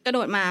กระโด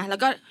ดมาแล้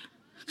วก็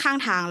ข้าง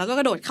ทางแล้วก็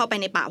กระโดดเข้าไป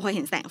ในป่าพอเ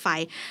ห็นแสงไฟ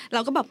เรา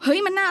ก็แบบเฮ้ย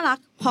มันน่ารัก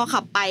พอ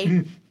ขับไป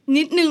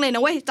นิดนึงเลยน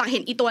ะเว้ยจากเห็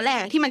นอีตัวแรก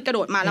ที่มันกระโด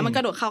ดมาแล้วมันก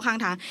ระโดดเข้าข้าง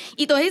ทาง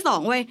อีตัวที่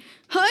2เว้ย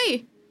เฮ้ย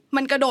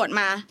มันกระโดด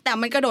มาแต่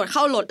มันกระโดดเข้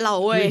ารถเรา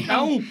เว้ย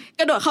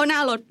กระโดดเข้าหน้า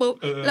รถปุ๊บ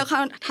แล้วเข้า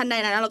ทันใด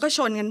นั้นเราก็ช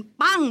นกัน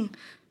ปั้ง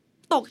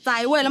ตกใจ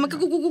เว้ยแล้วมันก็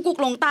กุก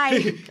ลงใต้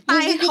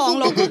ท้อง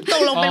รถต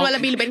กลงเป็นวอลลา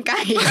บีหรือเป็นไก่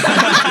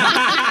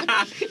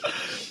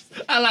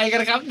อะไรกั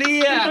นครับเนี่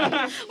ย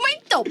ไม่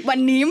จบวัน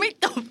นี้ไม่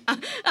จบ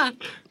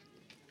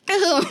ก็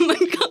คือมั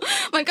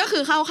นก็คื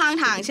อเข้าข้าง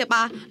ทางใช่ป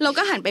ะเรา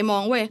ก็หันไปมอ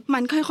งเว้ยมั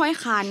นค่อย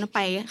ๆคลานไป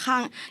ข้า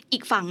งอี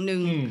กฝั่งนึ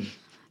ง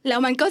แล้ว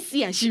มันก็เ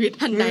สียชีวิต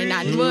ทันใด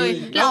นั้นเว้ย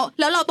แ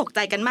ล้วเราตกใจ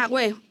กันมากเ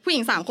ว้ยผู้หญิ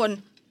ง3คน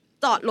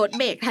จอดรถ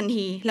เบรกทัน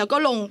ทีแล้วก็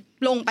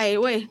ลงไป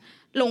เว้ย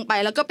ลงไป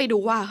แล้วก็ไปดู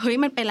ว่าเฮ้ย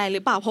มันเป็นอะไรห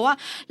รือเปล่าเพราะว่า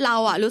เรา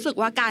อ่ะรู้สึก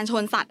ว่าการช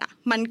นสัตว์อ่ะ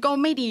มันก็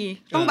ไม่ดี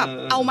ต้องแบบ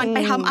เอามันไป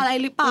ทำอะไร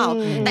หรือเปล่า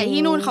แต่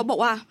ที่นู่นเขาบอก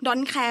ว่าดอน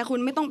แคร์คุณ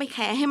ไม่ต้องไปแค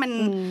ร์ให้มัน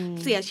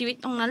เสียชีวิต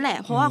ตรงนั้นแหละ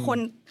เพราะว่าคน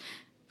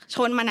ช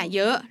นมันเ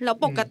ยอะแล้ว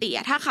ปกติ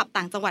ถ้าขับ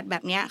ต่างจังหวัดแบ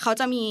บเนี้ยเขา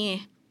จะมี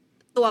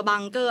ตัวบั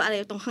งเกอร์อะไร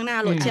ตรงข้างหน้า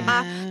รถใช่ปะ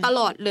ตล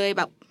อดเลยแ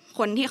บบ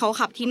คนที่เขา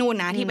ขับที่นู่น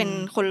นะที่เป็น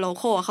คนโล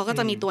คอลเขาก็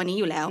จะมีตัวนี้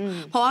อยู่แล้ว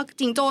เพราะว่า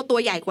จิงโจ้ตัว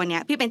ใหญ่กว่านี้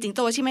พี่เป็นจิงโ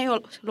จ้ที่ไม่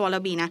วอลลา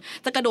บีนะ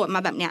จะกระโดดมา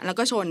แบบเนี้ยแล้ว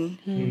ก็ชน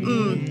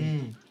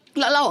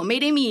แล้วเราไม่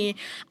ได้มี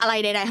อะไร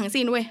ใดๆทั้ง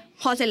สิ้นเว้ย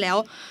พอเสร็จแล้ว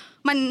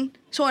มัน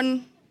ชน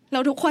เรา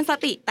ทุกคนส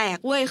ติแตก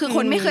เว้ยคือค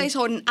นไม่เคยช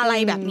นอะไร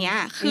แบบเนี้ย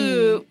คือ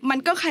มัน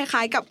ก็คล้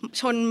ายๆกับ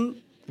ชน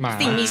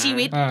สิ่งมีชี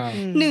วิต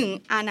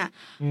1อัน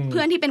เ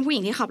พื่อนที่เป็นผู้หญิ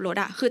งที่ขับรถ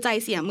คือใจ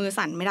เสียมือ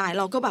สั่นไม่ได้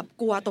เราก็แบบ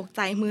กลัวตกใ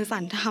จมือ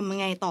สั่นทำยั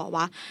งไงต่อว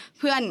ะ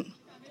เพื่อน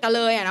กันเ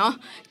ลยเนาะ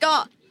ก็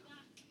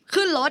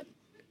ขึ้นรถ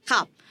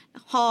ขับ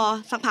พอ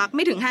สักพักไ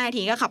ม่ถึง5 นา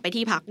ทีก็ขับไป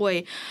ที่พักเว้ย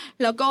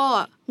แล้วก็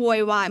โวย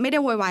วายไม่ได้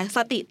โวยวายส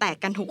ติแตก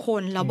กันทุกค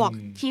นแล้วบอก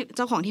ที่เ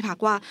จ้าของที่พัก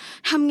ว่า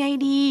ทำไง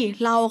ดี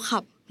เราขั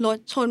บรถ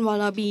ชนวอล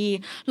ลาบี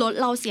รถ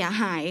เราเสีย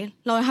หาย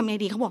เราทำไง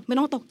ดีเขาบอกไม่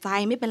ต้องตกใจ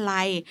ไม่เป็นไร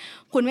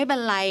คุณไม่เป็น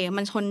ไร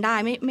มันชนได้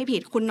ไม่ผิ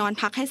ดคุณนอน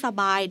พักให้ส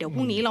บายเดี๋ยวพ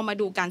รุ่งนี้เรามา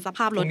ดูการสภ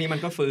าพรถพรุ่งนี้มั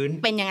นก็ฟื้น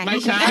เป็นยังไงไ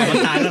ม่ใช่มัน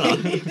ตายแล้วเหรอ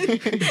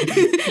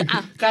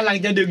กำลัง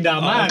จะดึงดรา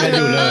ม่ากันอ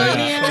ยู่เลย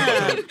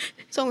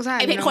สงสัย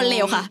ไอเพจคนเล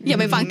วค่ะอย่า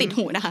ไปฟังติด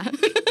หูนะคะ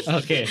โอ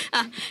เค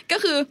ก็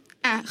คือ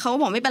เขา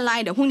บอกไม่เป็นไร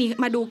เดี๋ยวพรุ่งนี้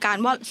มาดูกัน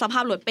ว่าสภา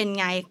พรถเป็น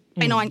ไง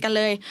ไปนอนกัน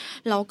เลย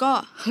แล้วก็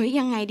เฮ้ย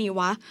ยังไงดี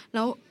วะแ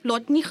ล้วร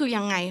ถนี่คือ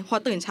ยังไงพอ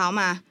ตื่นเช้า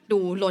มาดู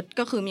รถ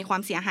ก็คือมีควา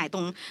มเสียหายต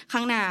รงข้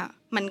างหน้า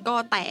มันก็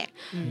แตก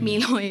มี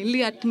รอยเ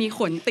ลือดมีข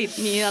นติด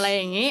มีอะไรอ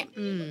ย่างนี้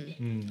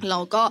เรา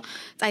ก็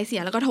ใจเสี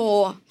ยแล้วก็โทร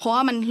เพราะว่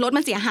ามันรถ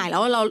มันเสียหายแล้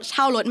วเราเ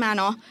ช่ารถมา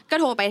เนาะก็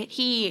โทรไป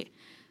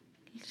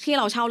ที่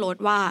เราเช่ารถ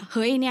ว่าเ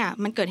ฮ้ยเนี่ย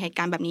มันเกิดเหตุก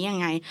ารณ์แบบนี้ยัง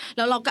ไงแ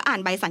ล้วเราก็อ่าน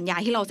ใบสัญญา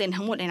ที่เราเซ็น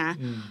ทั้งหมดเลยนะ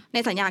ใน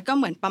สัญญาก็เ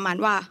หมือนประมาณ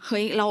ว่าเ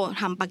ฮ้ยเรา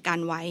ทำประกัน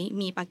ไว้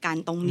มีประกัน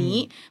ตรงนี้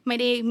ไม่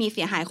ได้มีเ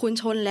สียหายคุณ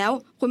ชนแล้ว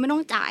คุณไม่ต้อ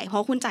งจ่ายเพรา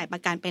ะคุณจ่ายปร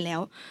ะกันไปแล้ว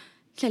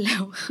เสร็จแล้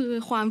วคือ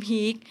ความ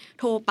พีค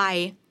โทรไป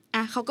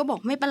เขาก็บอก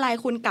ไม่เป็นไร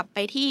คุณกลับไป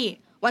ที่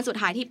วันสุด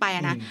ท้ายที่ไปน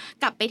ะ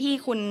กลับไปที่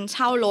คุณเ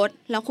ช่ารถ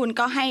แล้วคุณ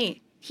ก็ให้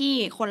ที่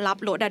คนรับ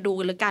รถดู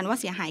หรือกันว่า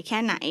เสียหายแค่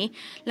ไหน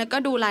แล้วก็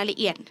ดูรายละ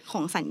เอียดข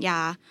องสัญญา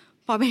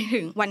พอไป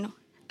ถึงวัน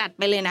ตัด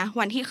ไปเลยนะ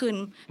วันที่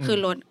คืน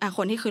รถค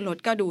นที่คืนรถ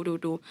ก็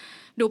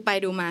ดูไป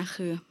ดูมา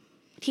คือ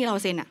ที่เรา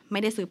เซ็นไม่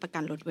ได้ซื้อประกั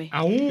นรถเว้ย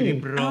เรีย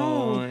บร้อ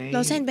ยเร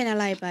าเซ็นเป็นอะ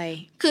ไรไป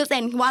คือเซ็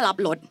นว่ารับ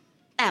รถ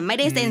แต่ไม่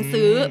ได้เซ็น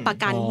ซื้อประ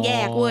กันแย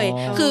กเว้ย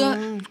คือ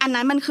อัน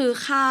นั้นมันคือ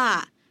ค่า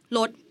ร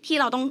ถที่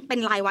เราต้องเป็น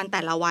รายวันแ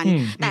ต่ละวัน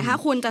แต่ถ้า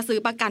คุณจะซื้อ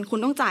ประกันคุณ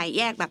ต้องจ่ายแ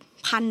ยกแบบ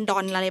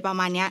$1,000อะไรประ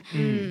มาณเนี้ย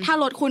ถ้า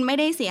รถคุณไม่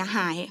ได้เสียห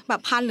ายแบ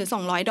บ$1,000 หรือ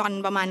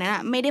$200ประมาณนั้น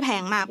ไม่ได้แพ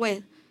งมากเว้ย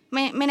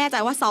ไม่แน่ใจ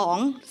ว่า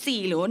2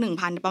 4หรือ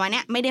 1,000 ประมาณเ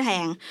นี้ยไม่ได้แพ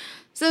ง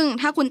ซึ่ง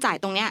ถ้าคุณจ่าย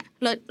ตรงเนี้ย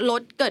ร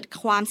ถเกิด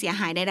ความเสีย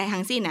หายใดๆ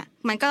ทั้งสิ้นน่ะ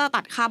มันก็จะ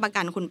ตัดค่าประ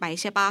กันคุณไป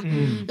ใช่ปะ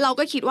เรา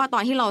ก็คิดว่าตอ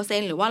นที่เราเซ็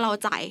นหรือว่าเรา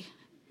จ่าย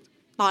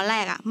ตอนแร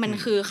กอ่ะมัน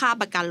คือค่า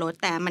ประกันรถ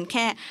แต่มันแ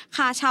ค่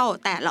ค่าเช่า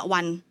แต่ละวั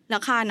นแล้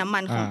วค่าน้ำมั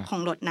นขอ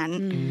งรถนั้น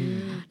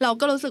เรา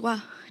ก็รู้สึกว่า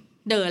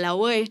เด๋อแล้ว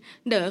เว้ย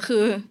เด๋อคื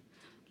อ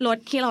รถ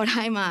ที่เราไ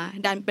ด้มา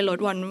ดันเป็นรถ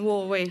วอลโว่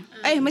เว้ย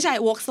ไม่ใช่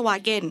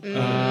Volkswagen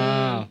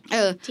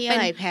ที่อะ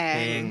ไรแพ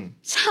ง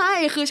ใช่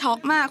คือช็อก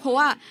มากเพราะ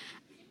ว่า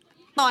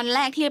ตอนแร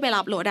กที่ไป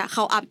รับรถอ่ะเข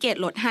าอัปเกรด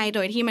รถให้โด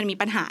ยที่มันมี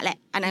ปัญหาแหละ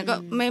อันนั้นก็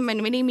มัน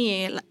ไม่ได้มี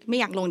ไม่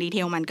อยากลงดีเท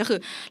ลมันก็คือ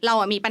เรา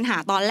อ่ะมีปัญหา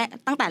ตอนแรก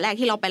ตั้งแต่แรก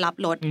ที่เราไปรับ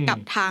รถกับ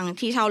ทาง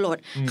ที่เช่ารถ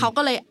เขา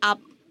ก็เลยเอา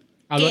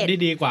รถ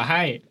ดีกว่าใ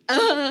ห้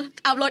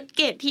เอารถเ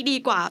กรดที่ดี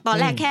กว่าตอน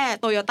แรกแค่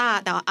Toyota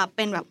แต่ว่าอัพเ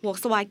ป็นแบบ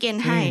Volkswagen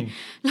ให้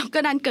แล้วก็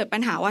ดันเกิดปั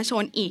ญหาว่าช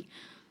นอีก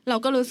เรา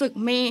ก็รู้สึก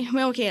ไ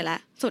ม่โอเคแล้ว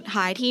สุด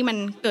ท้ายที่มัน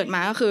เกิดม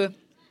าก็คือ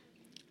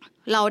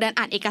เราดัน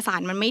อ่านเอกสา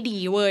รมันไม่ดี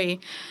เว้ย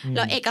แ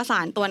ล้วเอกสา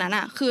รตัวนั้น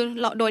อ่ะคือ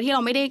โดยที่เร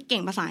าไม่ได้เก่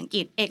งภาษาอังก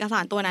ฤษเอกสา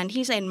รตัวนั้น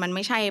ที่เซ็นมันไ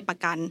ม่ใช่ประ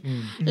กัน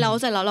แล้ว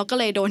เสร็จแล้วเราก็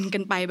เลยโดนกั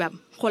นไปแบบ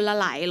คนละ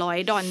หลายร้อย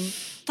ดอล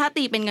ถ้า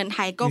ตีเป็นเงินไท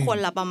ยก็คน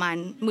ละประมาณ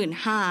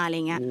 15,000 อะไร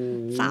เงี้ย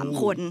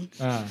3 คน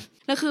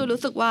แล้วคือรู้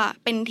สึกว่า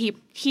เป็นทริป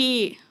ที่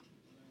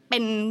เป็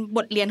นบ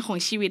ทเรียนของ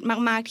ชีวิต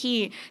มากๆที่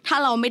ถ้า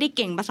เราไม่ได้เ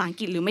ก่งภาษาอัง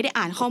กฤษหรือไม่ได้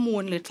อ่านข้อมู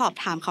ลหรือสอบ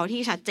ถามเขา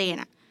ที่ชัดเจน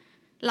อ่ะ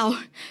เรา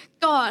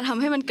ก็ทำ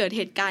ให้มันเกิดเ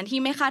หตุการณ์ที่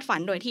ไม่คาดฝั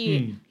นโดยที่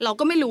เรา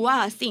ก็ไม่รู้ว่า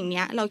สิ่งเ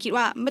นี้ยเราคิด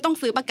ว่าไม่ต้อง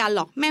ซื้อประกันห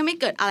รอกแม่งไม่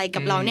เกิดอะไร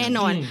กับเราแน่น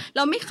อนเร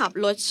าไม่ขับ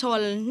รถช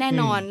นแน่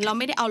นอนเรา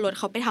ไม่ได้เอารถ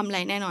เขาไปทำอะไร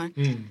แน่นอน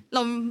เร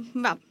า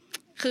แบบ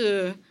คือ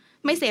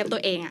ไม่เซฟตั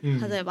วเองอ่ะ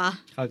เข้าใจปะ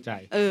เข้าใจ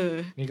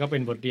นี่ก็เป็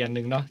นบทเรียน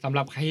นึงเนาะสำห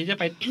รับใครที่จะ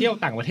ไปเที่ยว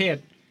ต่างประเทศ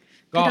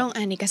ก็ต้อง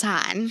อ่านเอกสา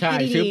รใช่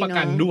ซื้อประ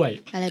กันด้วย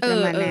อะไรประ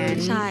มาณนั้น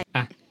ใช่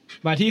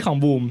มาที่ของ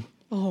บูม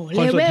ค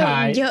นสุดท้า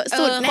ยเยอะ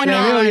สุดเล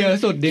เวลเยอะ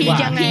สุดดีกว่า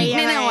แ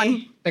น่นอน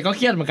แต่ก็เ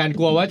ครียดเหมือนกัน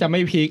กลัวว่าจะไ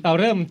ม่พีคเอา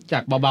เริ่มจา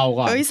กเบาๆ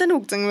ก่อนสนุ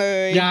กจังเล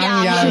ยยั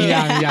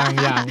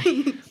ง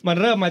มัน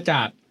เริ่มมาจ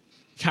าก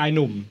ชายห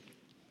นุ่ม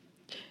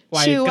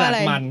วัยกลัด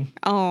มัน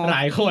หล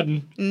ายคน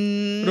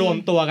รวม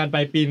ตัวกันไป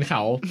ปีนเข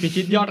าพิ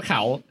ชิตยอดเข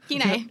าที่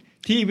ไหน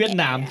ที่เวียด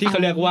นามที่เขา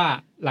เรียกว่า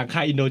หลังค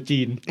าอินโดจี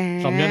น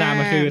สมญานาม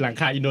มันคือหลัง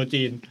คาอินโด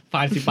จีนฟ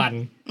านซิปัน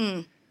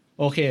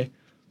โอเค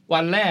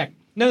วันแรก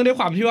เนื่องด้วย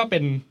ความที่ว่าเ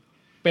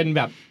ป็นแ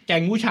บบแก๊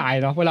งผู้ชาย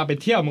เนาะเวลาไป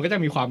เที่ยวมันก็จะ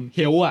มีความเฮ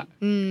ลอ่ะ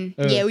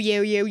เย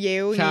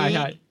ลใช่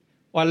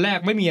วันแรก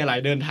ไม่มีอะไร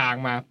เดินทาง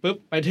มาปุ๊บ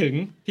ไปถึง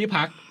ที่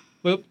พัก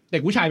ปุ๊บเด็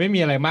กผู้ชายไม่มี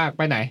อะไรมากไ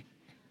ปไหน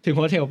ถึงโฮ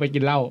เทลไปกิ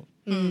นเหล้า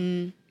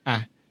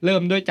เริ่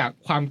มด้วยจาก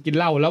ความกิน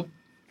เหล้าแล้ว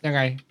ยังไ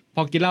งพ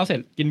อกินเหล้าเสร็จ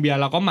กินเบียร์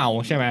เราก็เมา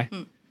ใช่ไหม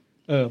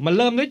มันเ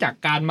ริ่มด้วยจาก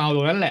การเมาต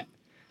รงนั้นแหละ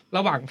ร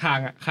ะหว่างทาง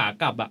ขา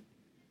กลับ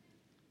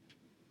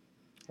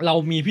เรา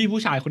มีพี่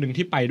ผู้ชายคนหนึ่ง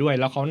ที่ไปด้วย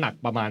แล้วเขาหนัก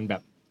ประมาณแบ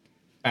บ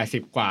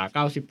80 กว่า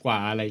90 กว่า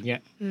อะไรเงี้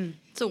ย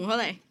สูงเท่า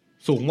ไหร่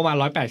สูงประมาณ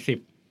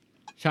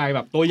180ใช่แบ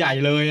บตัวใหญ่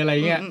เลยอะไร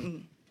เงี้ย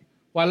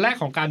วันแรก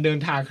ของการเดิน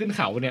ทางขึ้นเ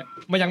ขาเนี่ย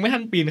มันยังไม่ทั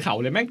นปีนเขา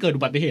เลยแม่งเกิด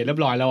อุบัติเหตุเรีย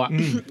บร้อยแล้วเ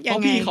พรา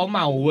ะพี่เขาเ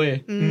มาเว้ย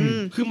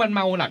คือมันเ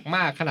มาหนักม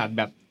ากขนาดแ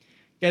บบ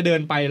แกเดิ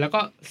นไปแล้วก็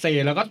เซ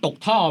แล้วก็ตก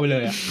ท่อไปเล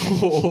ย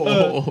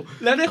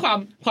แล้วด้วย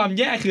ความ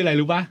แย่คืออะไร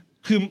รู้ป่ะ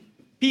คือ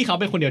พี่เขา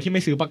เป็นคนเดียวที่ไ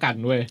ม่ซื้อประกัน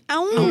เว้ยเอ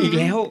าอีก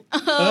แล้ว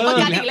ประ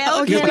กันอีกแล้วโ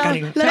อเคแ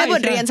ล้วได้บ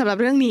ทเรียนสำหรับ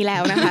เรื่องนี้แล้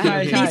วนะคะ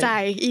ดีใจ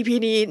EP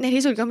นี้ใน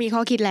ที่สุดก็มีข้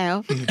อคิดแล้ว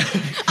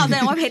เอาแสด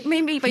งว่าเพชรไม่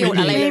มีประโยชน์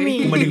อะไรเลย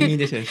มาดึงมี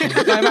เฉย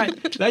ๆไม่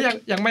แล้ว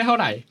ยังไม่เท่า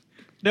ไหร่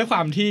ด้วยคว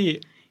ามที่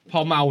พอ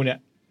เมาเนี่ย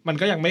มัน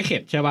ก็ยังไม่เข็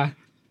ดใช่ป่ะ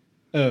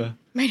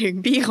ไม่ถึง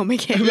พี่เขาไม่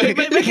เข็ดไ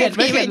ม่เข็ด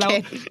เรา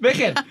ไม่เ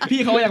ข็ดพี่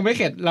เขายังไม่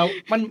เข็ดแล้ว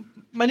มัน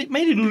ไ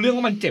ม่ได้รู้เรื่อง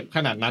ว่ามันเจ็บข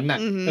นาดนั้นน่ะ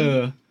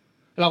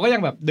เราก็ยั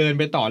งแบบเดิน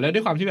ไปต่อแล้วด้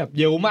วยความที่แบบ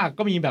เยอะมาก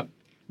ก็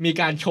มี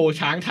การโชว์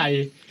ช้างไทย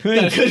เ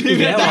กิดขึ้นอีก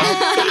แล้ว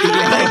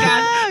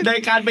ใน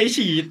การไป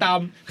ฉี่ตาม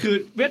คือ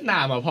เวียดนา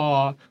ม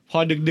พอ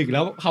ดึกๆแ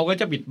ล้วเขาก็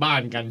จะปิดบ้า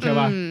นกันใช่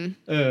ป่ะ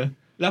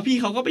แล้วพี่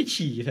เขาก็ไป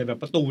ฉี่ใส่แบบ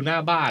ประตูหน้า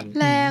บ้าน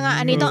แรงอ่ะ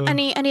อันนี้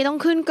ต้อง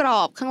ขึ้นกร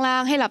อบข้างล่า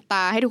งให้หลับต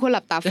าให้ทุกคนห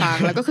ลับตาฟัง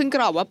แล้วก็ขึ้นก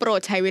รอบว่าโปร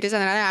ดใช้วิจา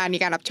รณญาณใน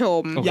การรับช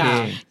มอ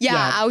ย่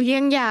าเอาเยี่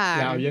ยงอย่า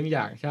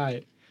งใช่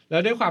แล้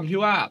วด้วยความที่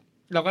ว่า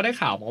เราก็ได้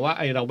ข่าวมาว่า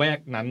ไอ้ระแวก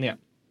นั้นเนี่ย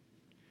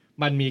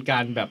มันมีก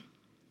ารแบบ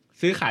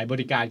ซื้อขายบ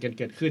ริการกันเ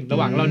กิดขึ้นระห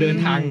ว่างเราเดิน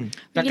ทาง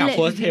จะกลับโ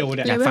ฮสเทลเ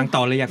นี่ยอยากฟังต่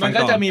อเลยอยากฟังต่อมัน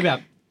ก็จะมีแบบ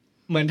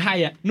เหมือนไทย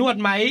นวด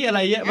ไหมอะไร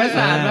เงี้ยมาส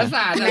านอ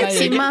ะไรเม็ก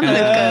ซิมัมเห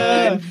ลือเกิ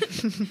น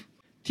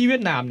ที่เวี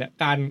ยดนามเนี่ย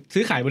การ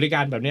ซื้อขายบริกา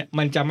รแบบเนี้ย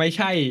มันจะไม่ใ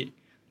ช่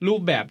รู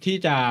ปแบบที่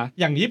จะ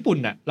อย่างญี่ปุ่น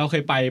น่ะเราเค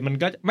ยไปมัน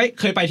ก็ไม่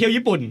เคยไปเที่ยว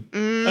ญี่ปุ่น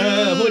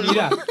พูดนี้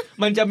อ่ะ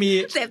มันจะมี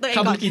ค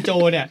าบุกิโจ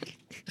เนี่ย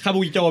คาบุ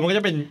กิโจมันก็จ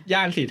ะเป็นย่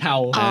านสีเทา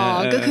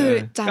ก็คือ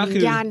จ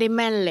ำย่านได้แ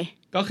ม่นเลย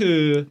ก็คือ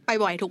ไป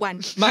บ่อยทุกวัน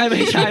ไ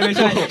ม่ใช่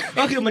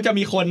ก็คือมันจะ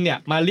มีคนเนี่ย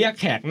มาเรียก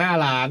แขกหน้า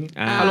ร้าน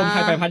อารมณ์ใคร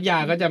ไปพัทยา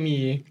ก็จะมี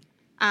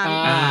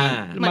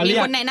มาเรีย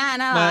กคนในหน้า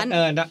ร้าน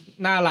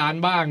หน้าร้าน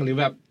บ้างหรือ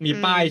แบบมี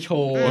ป้ายโช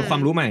ว์ควา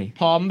มรู้ใหม่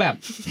พร้อมแบบ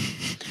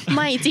ไ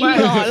ม่จริง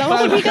หรอแล้ว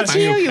คุณพี่ก็เ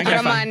ชี่ยวอยู่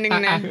ประมาณนึง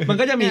นะมัน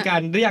ก็จะมีกา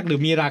รเรียกหรือ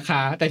มีราคา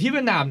แต่ที่เ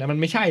วียดนามเนี่ยมัน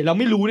ไม่ใช่เรา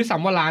ไม่รู้ด้วยซ้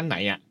ำว่าร้านไหน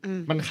อ่ะ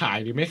มันขาย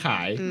หรือไม่ขา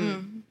ย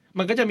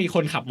มันก็จะมีค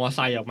นขับมอไซ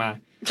ค์ออกมา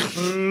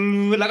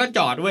แล้วก็จ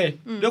อดเว้ย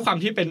ด้วยความ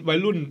ที่เป็นวัย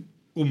รุ่น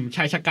กลุ่มช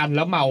ายชะกันแ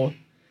ล้วเมา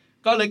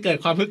ก็เลยเกิด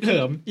ความฮึกเหิ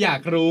มอยา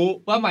กรู้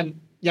ว่ามัน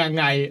ยัง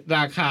ไงร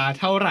าคา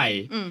เท่าไหร่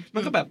มั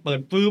นก็แบบเปิด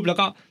ปุ๊บแล้ว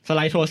ก็สไล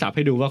ด์โทรศัพท์ใ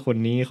ห้ดูว่าคน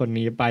นี้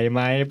ไปไห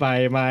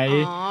ม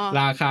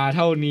ราคาเ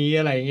ท่านี้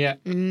อะไรเงี้ย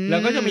แล้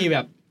วก็จะมีแบ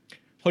บ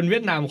คนเวี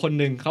ยดนามคน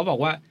หนึ่งเขาบอก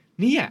ว่า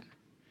เนี่ย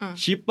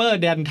ชิปเปอร์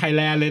แดนไทยแ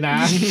ลนด์เลยนะ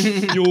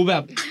อยู่แบ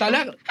บตอนแร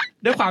ก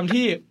ด้วยความ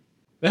ที่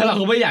แล้วเรา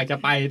ก็ไม่อยากจะ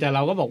ไปแต่เร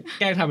าก็บอก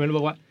แกล้งทำเป็น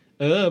บอกว่า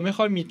ไม่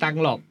ค่อยมีตัง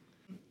ค์หรอก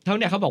เท่า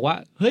เนี้ยเขาบอกว่า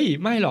เฮ้ย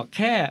ไม่หรอกแ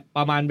ค่ป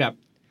ระมาณแบบ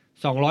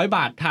200 บ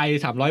าทไทย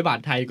300 บาท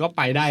ไทยก็ไ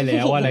ปได้แล้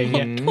วอะไรเ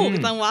งี้ยถูก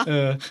จังวะ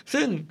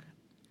ซึ่ง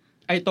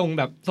ไอ้ตรง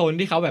แบบโซน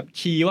ที่เขาแบบ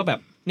ชี้ว่าแบบ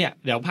เนี่ย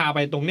เดี๋ยวพาไป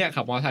ตรงเนี้ย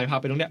ขับมอเตอร์ไซค์พา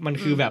ไปตรงเนี้ยมัน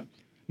คือแบบ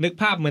นึก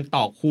ภาพเหมือนต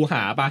อกคูห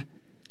าปะ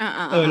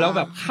แล้วแ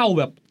บบเข้า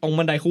แบบตรง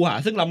บันไดคูหา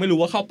ซึ่งเราไม่รู้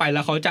ว่าเข้าไปแ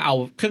ล้วเขาจะเอา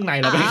เครื่องใน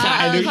เราไปขา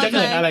ยหรือจะเ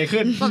กิดอะไร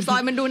ขึ้นซอ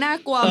ยมันดูน่า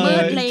กลัวมื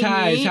ดเลย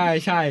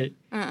ใช่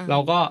เรา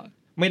ก็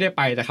ไม่ได้ไ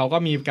ปแต่เขาก็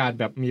มีการ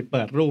แบบมีเ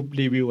ปิดรูป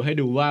รีวิวให้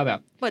ดูว่าแบบ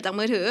เปิดจาก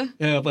มือถือ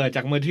เปิดจ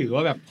ากมือถือ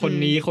ว่าแบบคน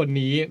นี้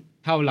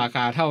เท่าราค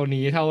าเท่า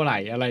นี้เท่าไหร่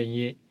อะไรอย่าง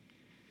นี้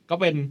ก็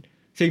เป็น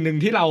สิ่งหนึ่ง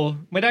ที่เรา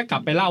ไม่ได้กลั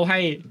บไปเล่าให้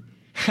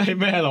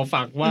แม่เรา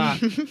ฟังว่า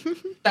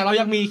แต่เรา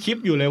ยังมีคลิป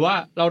อยู่เลยว่า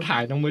เราถ่า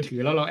ยตรงมือถือ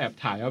แล้วเราแอบ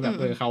ถ่ายว่าแบบ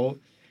เขา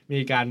มี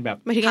การแบบ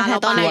ไม่ถึงการ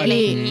ตอนไหน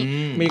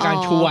มีการ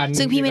ชวน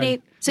ซึ่งพี่ไม่ไ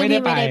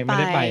ด้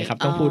ไปครับ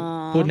ต้อง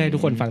พูดให้ทุ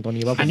กคนฟังตรง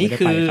นี้ว่าผมไม่ได้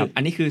ไปครับอั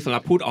นนี้คือสำหรั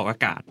บพูดออกอา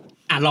กาศ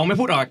ลองไม่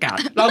พูดออกอากาศ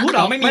เราพูดอ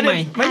อกไม่มีไม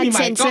ค์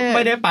ก็ไ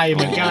ม่ได้ไปเห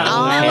มือนกัน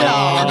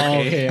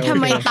ทำ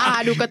ไมตา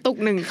ดูกระตุก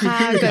หนึ่งข้า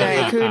งเกิดอะไ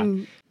รขึ้น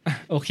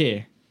โอเค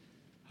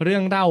เรื่อ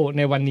งเล่าใ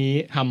นวันนี้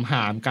ห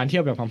ำการเที่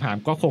ยวแบบห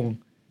ำก็คง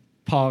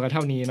พอกันเท่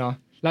านี้เนาะ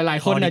หลาย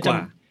ๆคนอาจ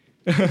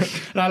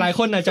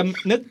จะ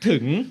นึกถึ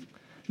ง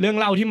เรื่อง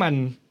เล่าที่มัน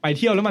ไปเ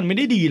ที่ยวแล้วมันไม่ไ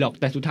ด้ดีหรอก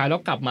แต่สุดท้ายแล้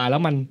วกลับมาแล้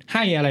วมันใ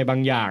ห้อะไรบา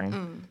งอย่าง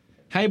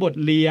ให้บท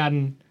เรียน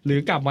หรือ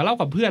กลับมาเล่า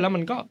กับเพื่อนแล้วมั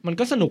น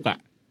ก็สนุกอ่ะ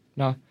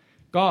เนาะ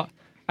ก็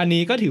อัน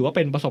นี้ก็ถือว่าเ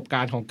ป็นประสบก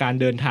ารณ์ของการ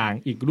เดินทาง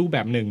อีกรูปแบ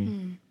บหนึ่ง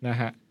นะ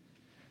ฮะ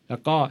แล้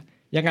วก็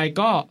ยังไง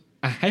ก็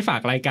ให้ฝา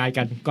กรายการ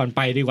กันก่อนไป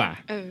ดีกว่า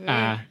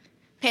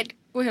เพจ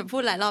กูเห็นพู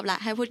ดหลายรอบละ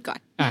ให้พูดก่อน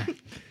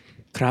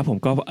ครับผม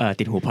ก็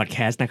ติดหูพอดแค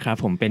สต์นะครับ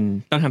ผมเป็น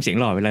ต้องทำเสียง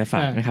หล่อเวลาฝา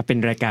กนะครับเป็น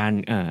รายการ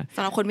ส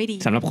ำหรับคนไม่ดี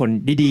สำหรับคน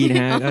ดีๆนะ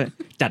ฮะก็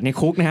จัดใน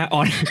คุกนะฮะอ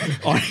อน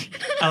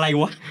อะไร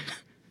วะ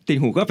ติด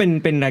หูก็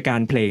เป็นรายการ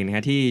เพลงนะฮ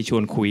ะที่ชว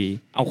นคุย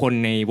เอาคน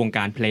ในวงก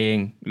ารเพลง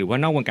หรือว่า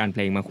นอกวงการเพ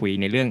ลงมาคุย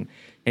ในเรื่อ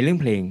ง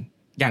เพลง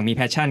อย่างมีแ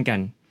พชชั่นกัน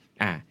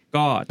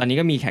ก็ตอนนี้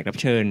ก็มีแขกรับ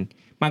เชิญ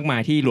มากมา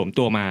ยที่หลวม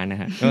ตัวมานะ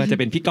ฮะก็จะ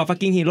เป็นพี่กอล์ฟฟัก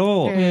กิ้งฮีโร่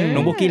น้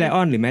องโบกี้ไลอ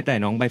อนหรือแม้แต่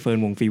น้องใบเฟิร์น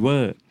วงฟีเวอ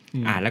ร์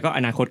แล้วก็อ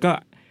นาคตก็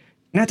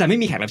น่าจะไม่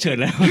มีแขกรับเชิญ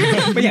แล้ว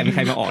ไม่อยากมีใค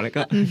รมาออกแล้ว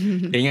ก็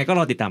เดี๋ยวยังไงก็ร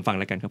อติดตามฟัง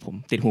แล้วกันครับผม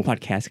ติดหูพอด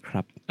แคสต์ค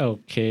รับโอ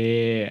เค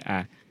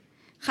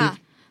ค่ะ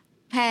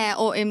แพร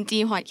OMG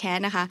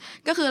Podcast นะคะ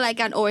ก็คือราย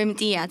การ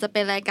OMG จะเป็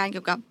นรายการเ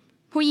กี่ยวกับ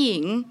ผู้หญิ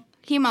ง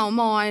ที่เมา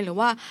มอยหรือ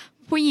ว่า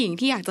ผู้หญิง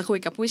ที่อยากจะคุย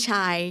กับผู้ช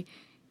าย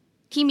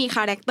ที่มีค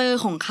าแรคเตอร์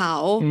ของเขา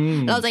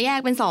เราจะแยก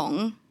เป็น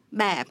2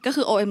แบบก็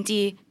คือ OMG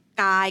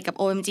Guy กับ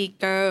OMG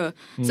Girl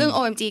ซึ่ง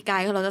OMG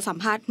Guy คือเราจะสัม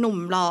ภาษณ์หนุ่ม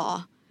หล่อ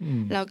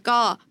แล้วก็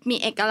มี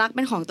เอกลักษณ์เ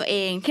ป็นของตัวเอ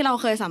งที่เรา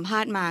เคยสัมภา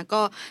ษณ์มา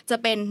ก็จะ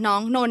เป็นน้อ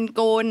งนน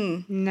กุล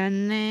นั่น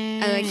แน่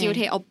คิวเ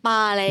ทโอปป้า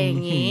อะไรอย่า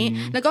งงี้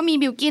แล้วก็มี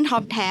บิลกิ้นท็อ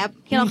ปแท็บ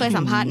ที่เราเคย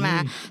สัมภาษณ์มา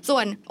ส่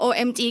วน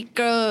OMG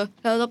Girl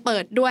เราจะเปิ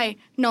ดด้วย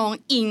น้อง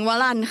อิงว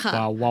รันค่ะ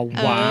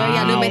อ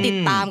ย่าลืมไปติด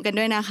ตามกัน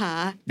ด้วยนะคะ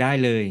ได้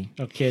เลย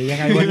โอเคยัง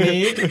ไงวัน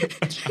นี้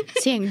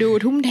เสียงดู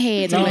ทุ่มเท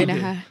จังเลยนะ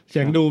คะเสี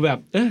ยงดูแบบ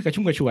กระ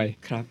ชุ่มกระชวย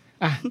ครับ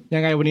ยั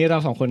งไงวันนี้เรา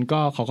2คนก็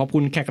ขอขอบคุ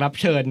ณแขกรับ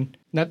เชิญ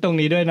ณตรง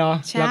นี้ด้วยเนาะ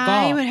แล้วก็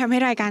มันทำให้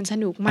รายการส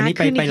นุกมาก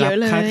ขึ้นเยอะ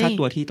เลยค่า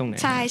ตัวที่ตรงไหน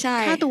ใช่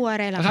ค่าตัวอะ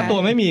ไรเหรอคะค่าตัว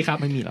ไม่มีครับ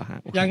ไม่มีหรอฮะ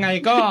ยังไง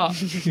ก็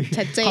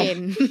ชัดเจน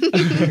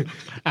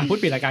พูด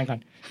ปิดรายการก่อน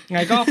ไง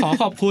ก็ขอ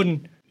ขอบคุณ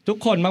ทุก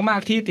คนมา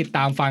กๆที่ติดต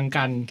ามฟัง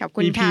กัน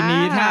EP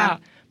นี้ถ้า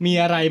มี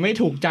อะไรไม่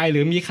ถูกใจหรื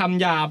อมีค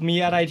ำหยาบมี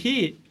อะไรที่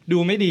ดู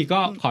ไม่ดี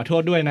ก็ขอโท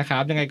ษด้วยนะครั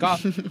บยังไงก็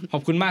ขอ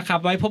บคุณมากครับ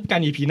ไว้พบกัน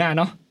EP หน้า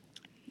เนาะ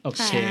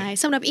ใช่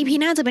สำหรับ EP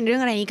หน้าจะเป็นเรื่อ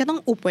งอะไรนี้ก็ต้อง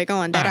อุบไว้ก่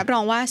อนแต่รับรอ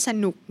งว่าส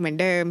นุกเหมือน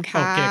เดิมค่ะ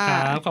โอเคค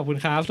รับขอบคุณ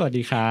ครับสวัส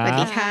ดีครับสวัส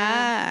ดีค่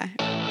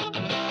ะ